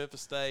you went go. to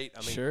Memphis State.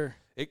 I mean, Sure.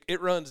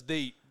 It runs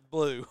deep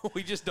blue.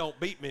 We just don't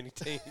beat many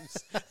teams.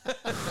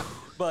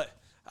 But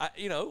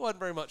it wasn't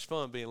very much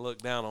fun being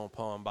looked down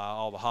upon by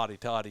all the hottie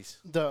toddies.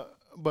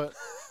 But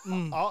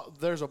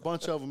there's a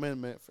bunch of them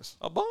in Memphis.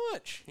 A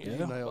bunch, a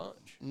Yeah.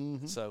 bunch.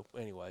 Mm-hmm. So,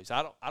 anyways,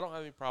 I don't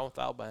have any problem with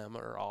Alabama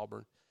or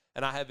Auburn,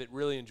 and I have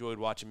really enjoyed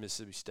watching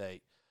Mississippi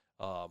State.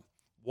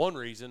 One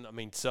reason, I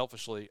mean,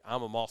 selfishly,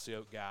 I'm a Mossy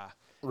Oak guy.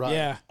 Right.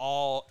 Yeah.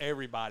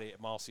 Everybody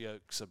at Mossy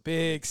Oak's a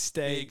Big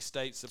state.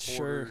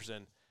 supporters,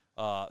 and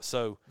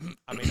so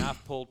I mean,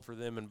 I've pulled for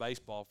them in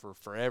baseball for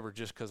forever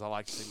just because I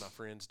like to see my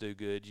friends do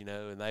good,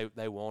 and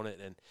they want it.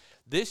 And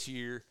this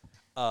year,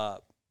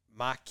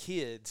 my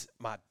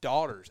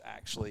daughters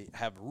actually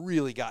have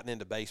really gotten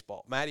into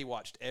baseball. Maddie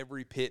watched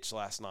every pitch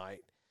last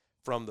night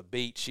from the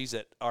beach. She's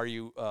at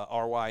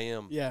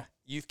RYM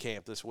youth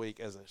camp this week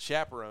as a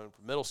chaperone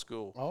for middle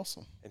school.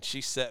 Awesome. And she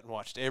sat and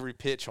watched every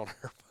pitch on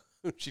her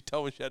phone. She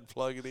told me she had to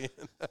plug it in.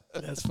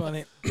 That's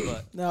funny.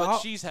 But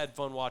she's had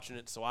fun watching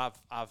it, so I've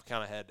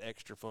kind of had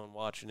extra fun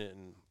watching it,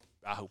 and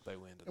I hope they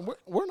win tonight. And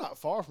we're not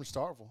far from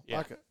Starkville. Yeah.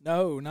 Like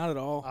No, not at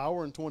all.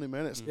 hour and 20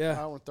 minutes. Yeah.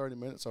 Hour and 30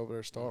 minutes over there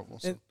at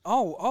Starkville. So. And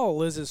all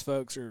Liz's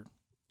folks are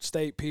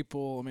state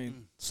people. I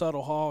mean,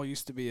 Subtle Hall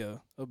used to be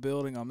a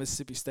building on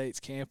Mississippi State's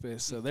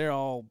campus, so they're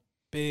all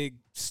big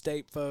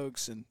state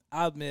folks. And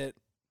I admit,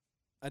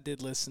 I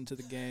did listen to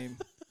the game.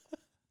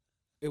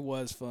 It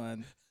was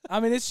fun. I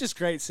mean, it's just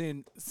great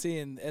seeing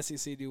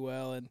SEC do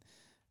well, and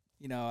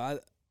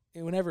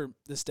whenever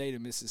the state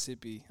of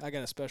Mississippi, I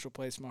got a special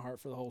place in my heart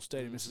for the whole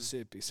state of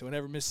Mississippi. So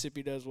whenever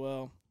Mississippi does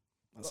well,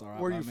 that's all right.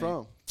 Where are by you me.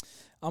 from?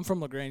 I'm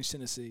from LaGrange,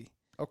 Tennessee.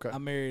 Okay. I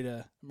married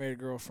a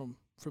girl from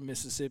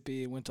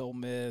Mississippi. Went to Ole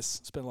Miss.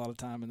 Spent a lot of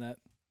time in that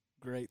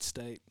great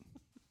state.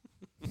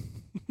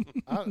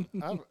 I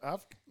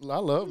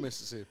love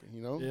Mississippi.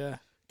 Yeah.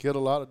 Killed a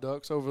lot of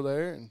ducks over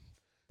there, and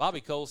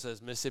Bobby Cole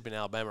says Mississippi and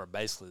Alabama are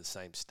basically the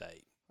same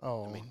state.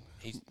 I mean,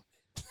 he's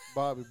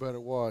Bobby better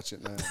watch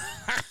it now.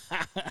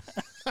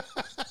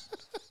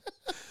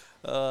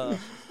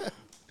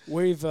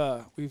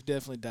 we've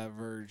definitely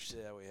diverged.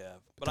 Yeah, we have.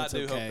 But That's I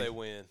do okay. hope they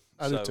win.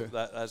 I do too.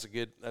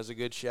 That's a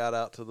good shout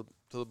out to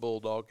the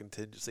Bulldog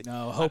contingency.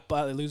 No, hope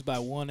they lose by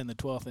 1 in the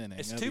 12th inning.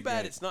 It's That'd too be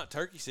bad great. it's not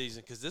turkey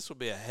season because this would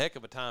be a heck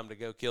of a time to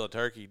go kill a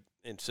turkey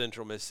in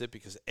central Mississippi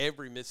because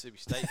every Mississippi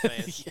State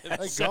fan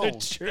They so gone.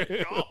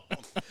 true.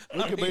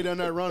 We could be down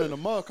there running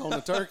amok on the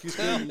turkeys.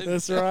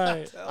 That's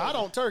right. I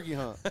don't turkey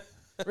hunt.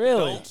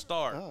 Really? Don't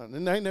start.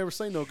 And I ain't never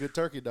seen no good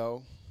turkey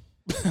dog.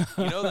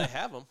 You know they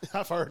have them.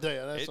 I've heard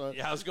that. That's what,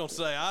 I was going to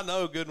say, I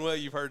know good and well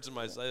you've heard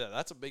somebody say that.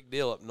 That's a big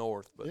deal up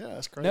north. But yeah,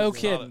 that's crazy. No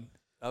kidding.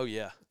 Oh,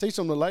 yeah. Teach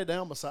them to lay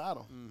down beside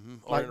them.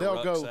 Mm-hmm. Like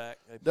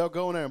they'll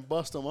go in there and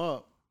bust them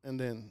up and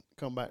then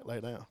come back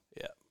lay down.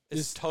 Yeah.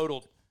 It's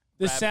total.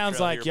 This rabbit sounds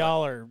trail like here,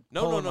 y'all are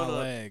pulling my no.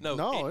 leg.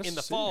 No, In it's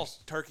the fall,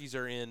 serious. turkeys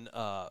are in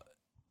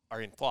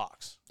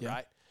flocks, Yeah.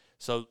 right?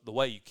 So the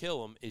way you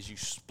kill them is you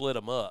split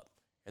them up,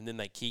 and then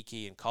they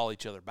kiki and call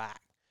each other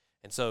back.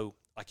 And so,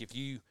 like if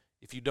you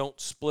don't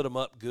split them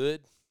up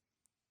good,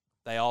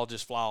 they all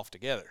just fly off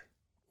together.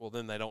 Well,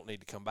 then they don't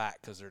need to come back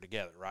because they're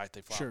together, right?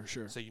 They fly.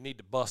 Sure. So you need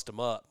to bust them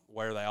up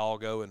where they all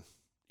go in,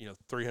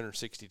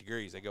 360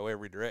 degrees. They go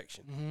every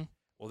direction. Mm-hmm.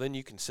 Well, then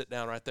you can sit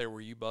down right there where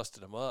you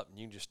busted them up, and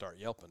you can just start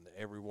yelping.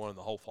 Every one in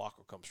the whole flock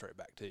will come straight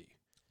back to you.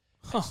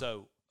 And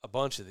so a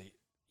bunch of the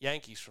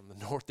Yankees from the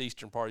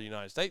northeastern part of the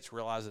United States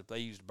realized that if they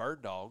used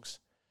bird dogs,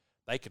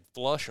 they could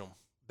flush them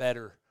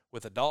better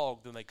with a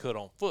dog than they could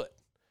on foot.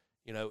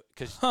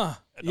 Because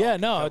Yeah,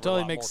 no, it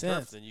totally makes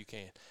sense. Than you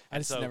can. I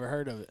just never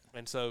heard of it.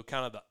 And so,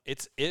 kind of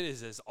it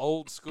is as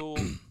old school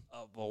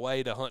of a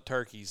way to hunt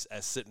turkeys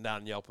as sitting down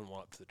and yelping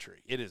one up to the tree.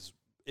 It is.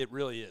 It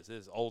really is. It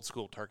is old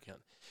school turkey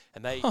hunting.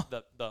 And they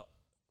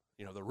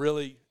the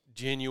really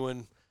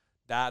genuine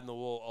dyed in the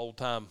wool old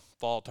time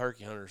fall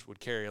turkey hunters would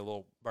carry a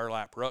little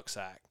burlap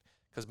rucksack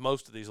because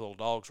most of these little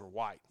dogs were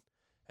white.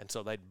 And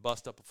so they'd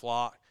bust up a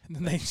flock, And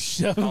then they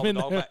shove call them the in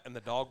dog there. back, and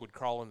the dog would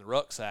crawl in the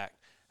rucksack,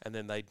 and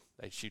then they'd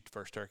shoot the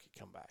first turkey,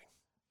 come back.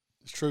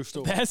 It's a true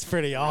story. That's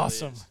pretty It really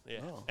awesome. is. Yeah,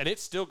 Oh. and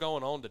it's still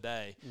going on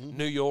today. Mhm.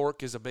 New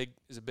York is a big.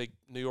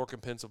 New York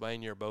and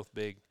Pennsylvania are both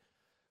big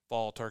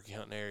fall turkey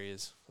hunting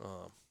areas.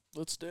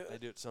 Let's do They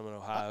do it some in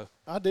Ohio.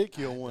 I did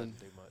kill It one.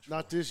 doesn't do much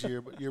Not for this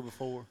year, but year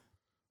before.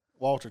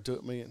 Walter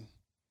took me and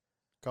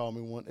called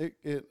me one.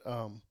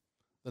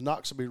 The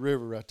Noxubee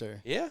River right there.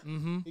 'em. Yeah,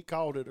 Mm-hmm. He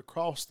called it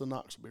across the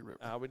Noxubee River.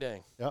 I'll be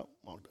dang. Yep,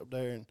 walked up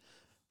there and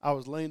I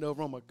was leaned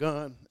over on my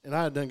gun and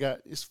I done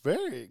got. It's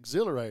very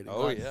exhilarating.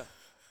 Oh Like, yeah.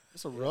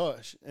 it's a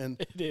rush and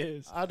It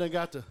is. I done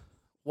got to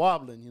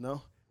wobbling.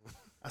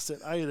 I said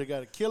I either got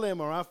to kill him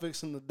or I'm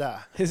fixing to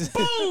die. And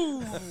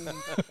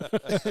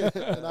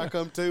I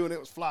come to and it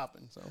was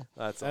flopping. So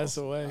That's That's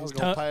the awesome. way. I was His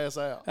gonna tongue- pass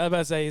out. I was about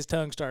to say his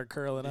tongue started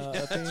curling up.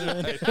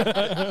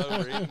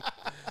 Overeating.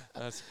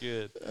 That's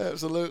good.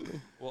 Absolutely.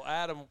 Well,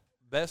 Adam,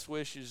 best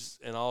wishes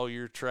in all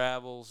your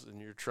travels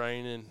and your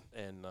training,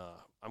 and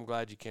I'm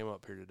glad you came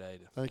up here today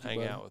to Thank you, hang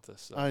buddy. out with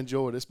us. So, I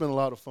enjoyed it. It's been a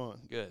lot of fun.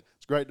 good.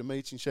 It's great to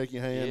meet you and shake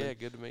your hand. Yeah, And,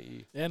 good to meet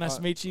you. Yeah, nice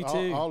to meet you all,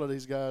 too. all of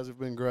these guys have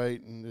been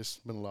great, and it's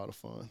been a lot of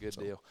fun. Good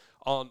So, deal.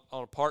 On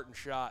a parting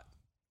shot,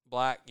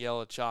 black,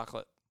 yellow,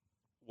 chocolate.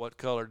 What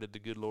color did the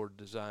good Lord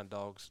design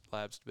dogs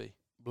labs to be?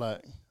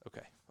 Black.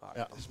 Okay. All right.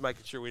 Yeah. Just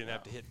making sure we didn't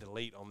have to hit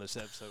delete on this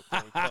episode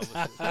before we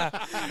publish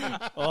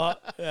it. Well,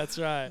 that's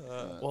right.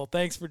 Well,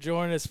 thanks for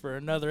joining us for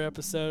another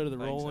episode of the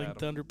Thanks, Rolling Adam.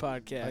 Thunder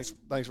Podcast.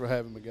 Thanks for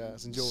having me,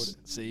 guys. Enjoyed it.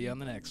 See you on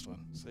the next one.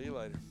 See you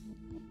later.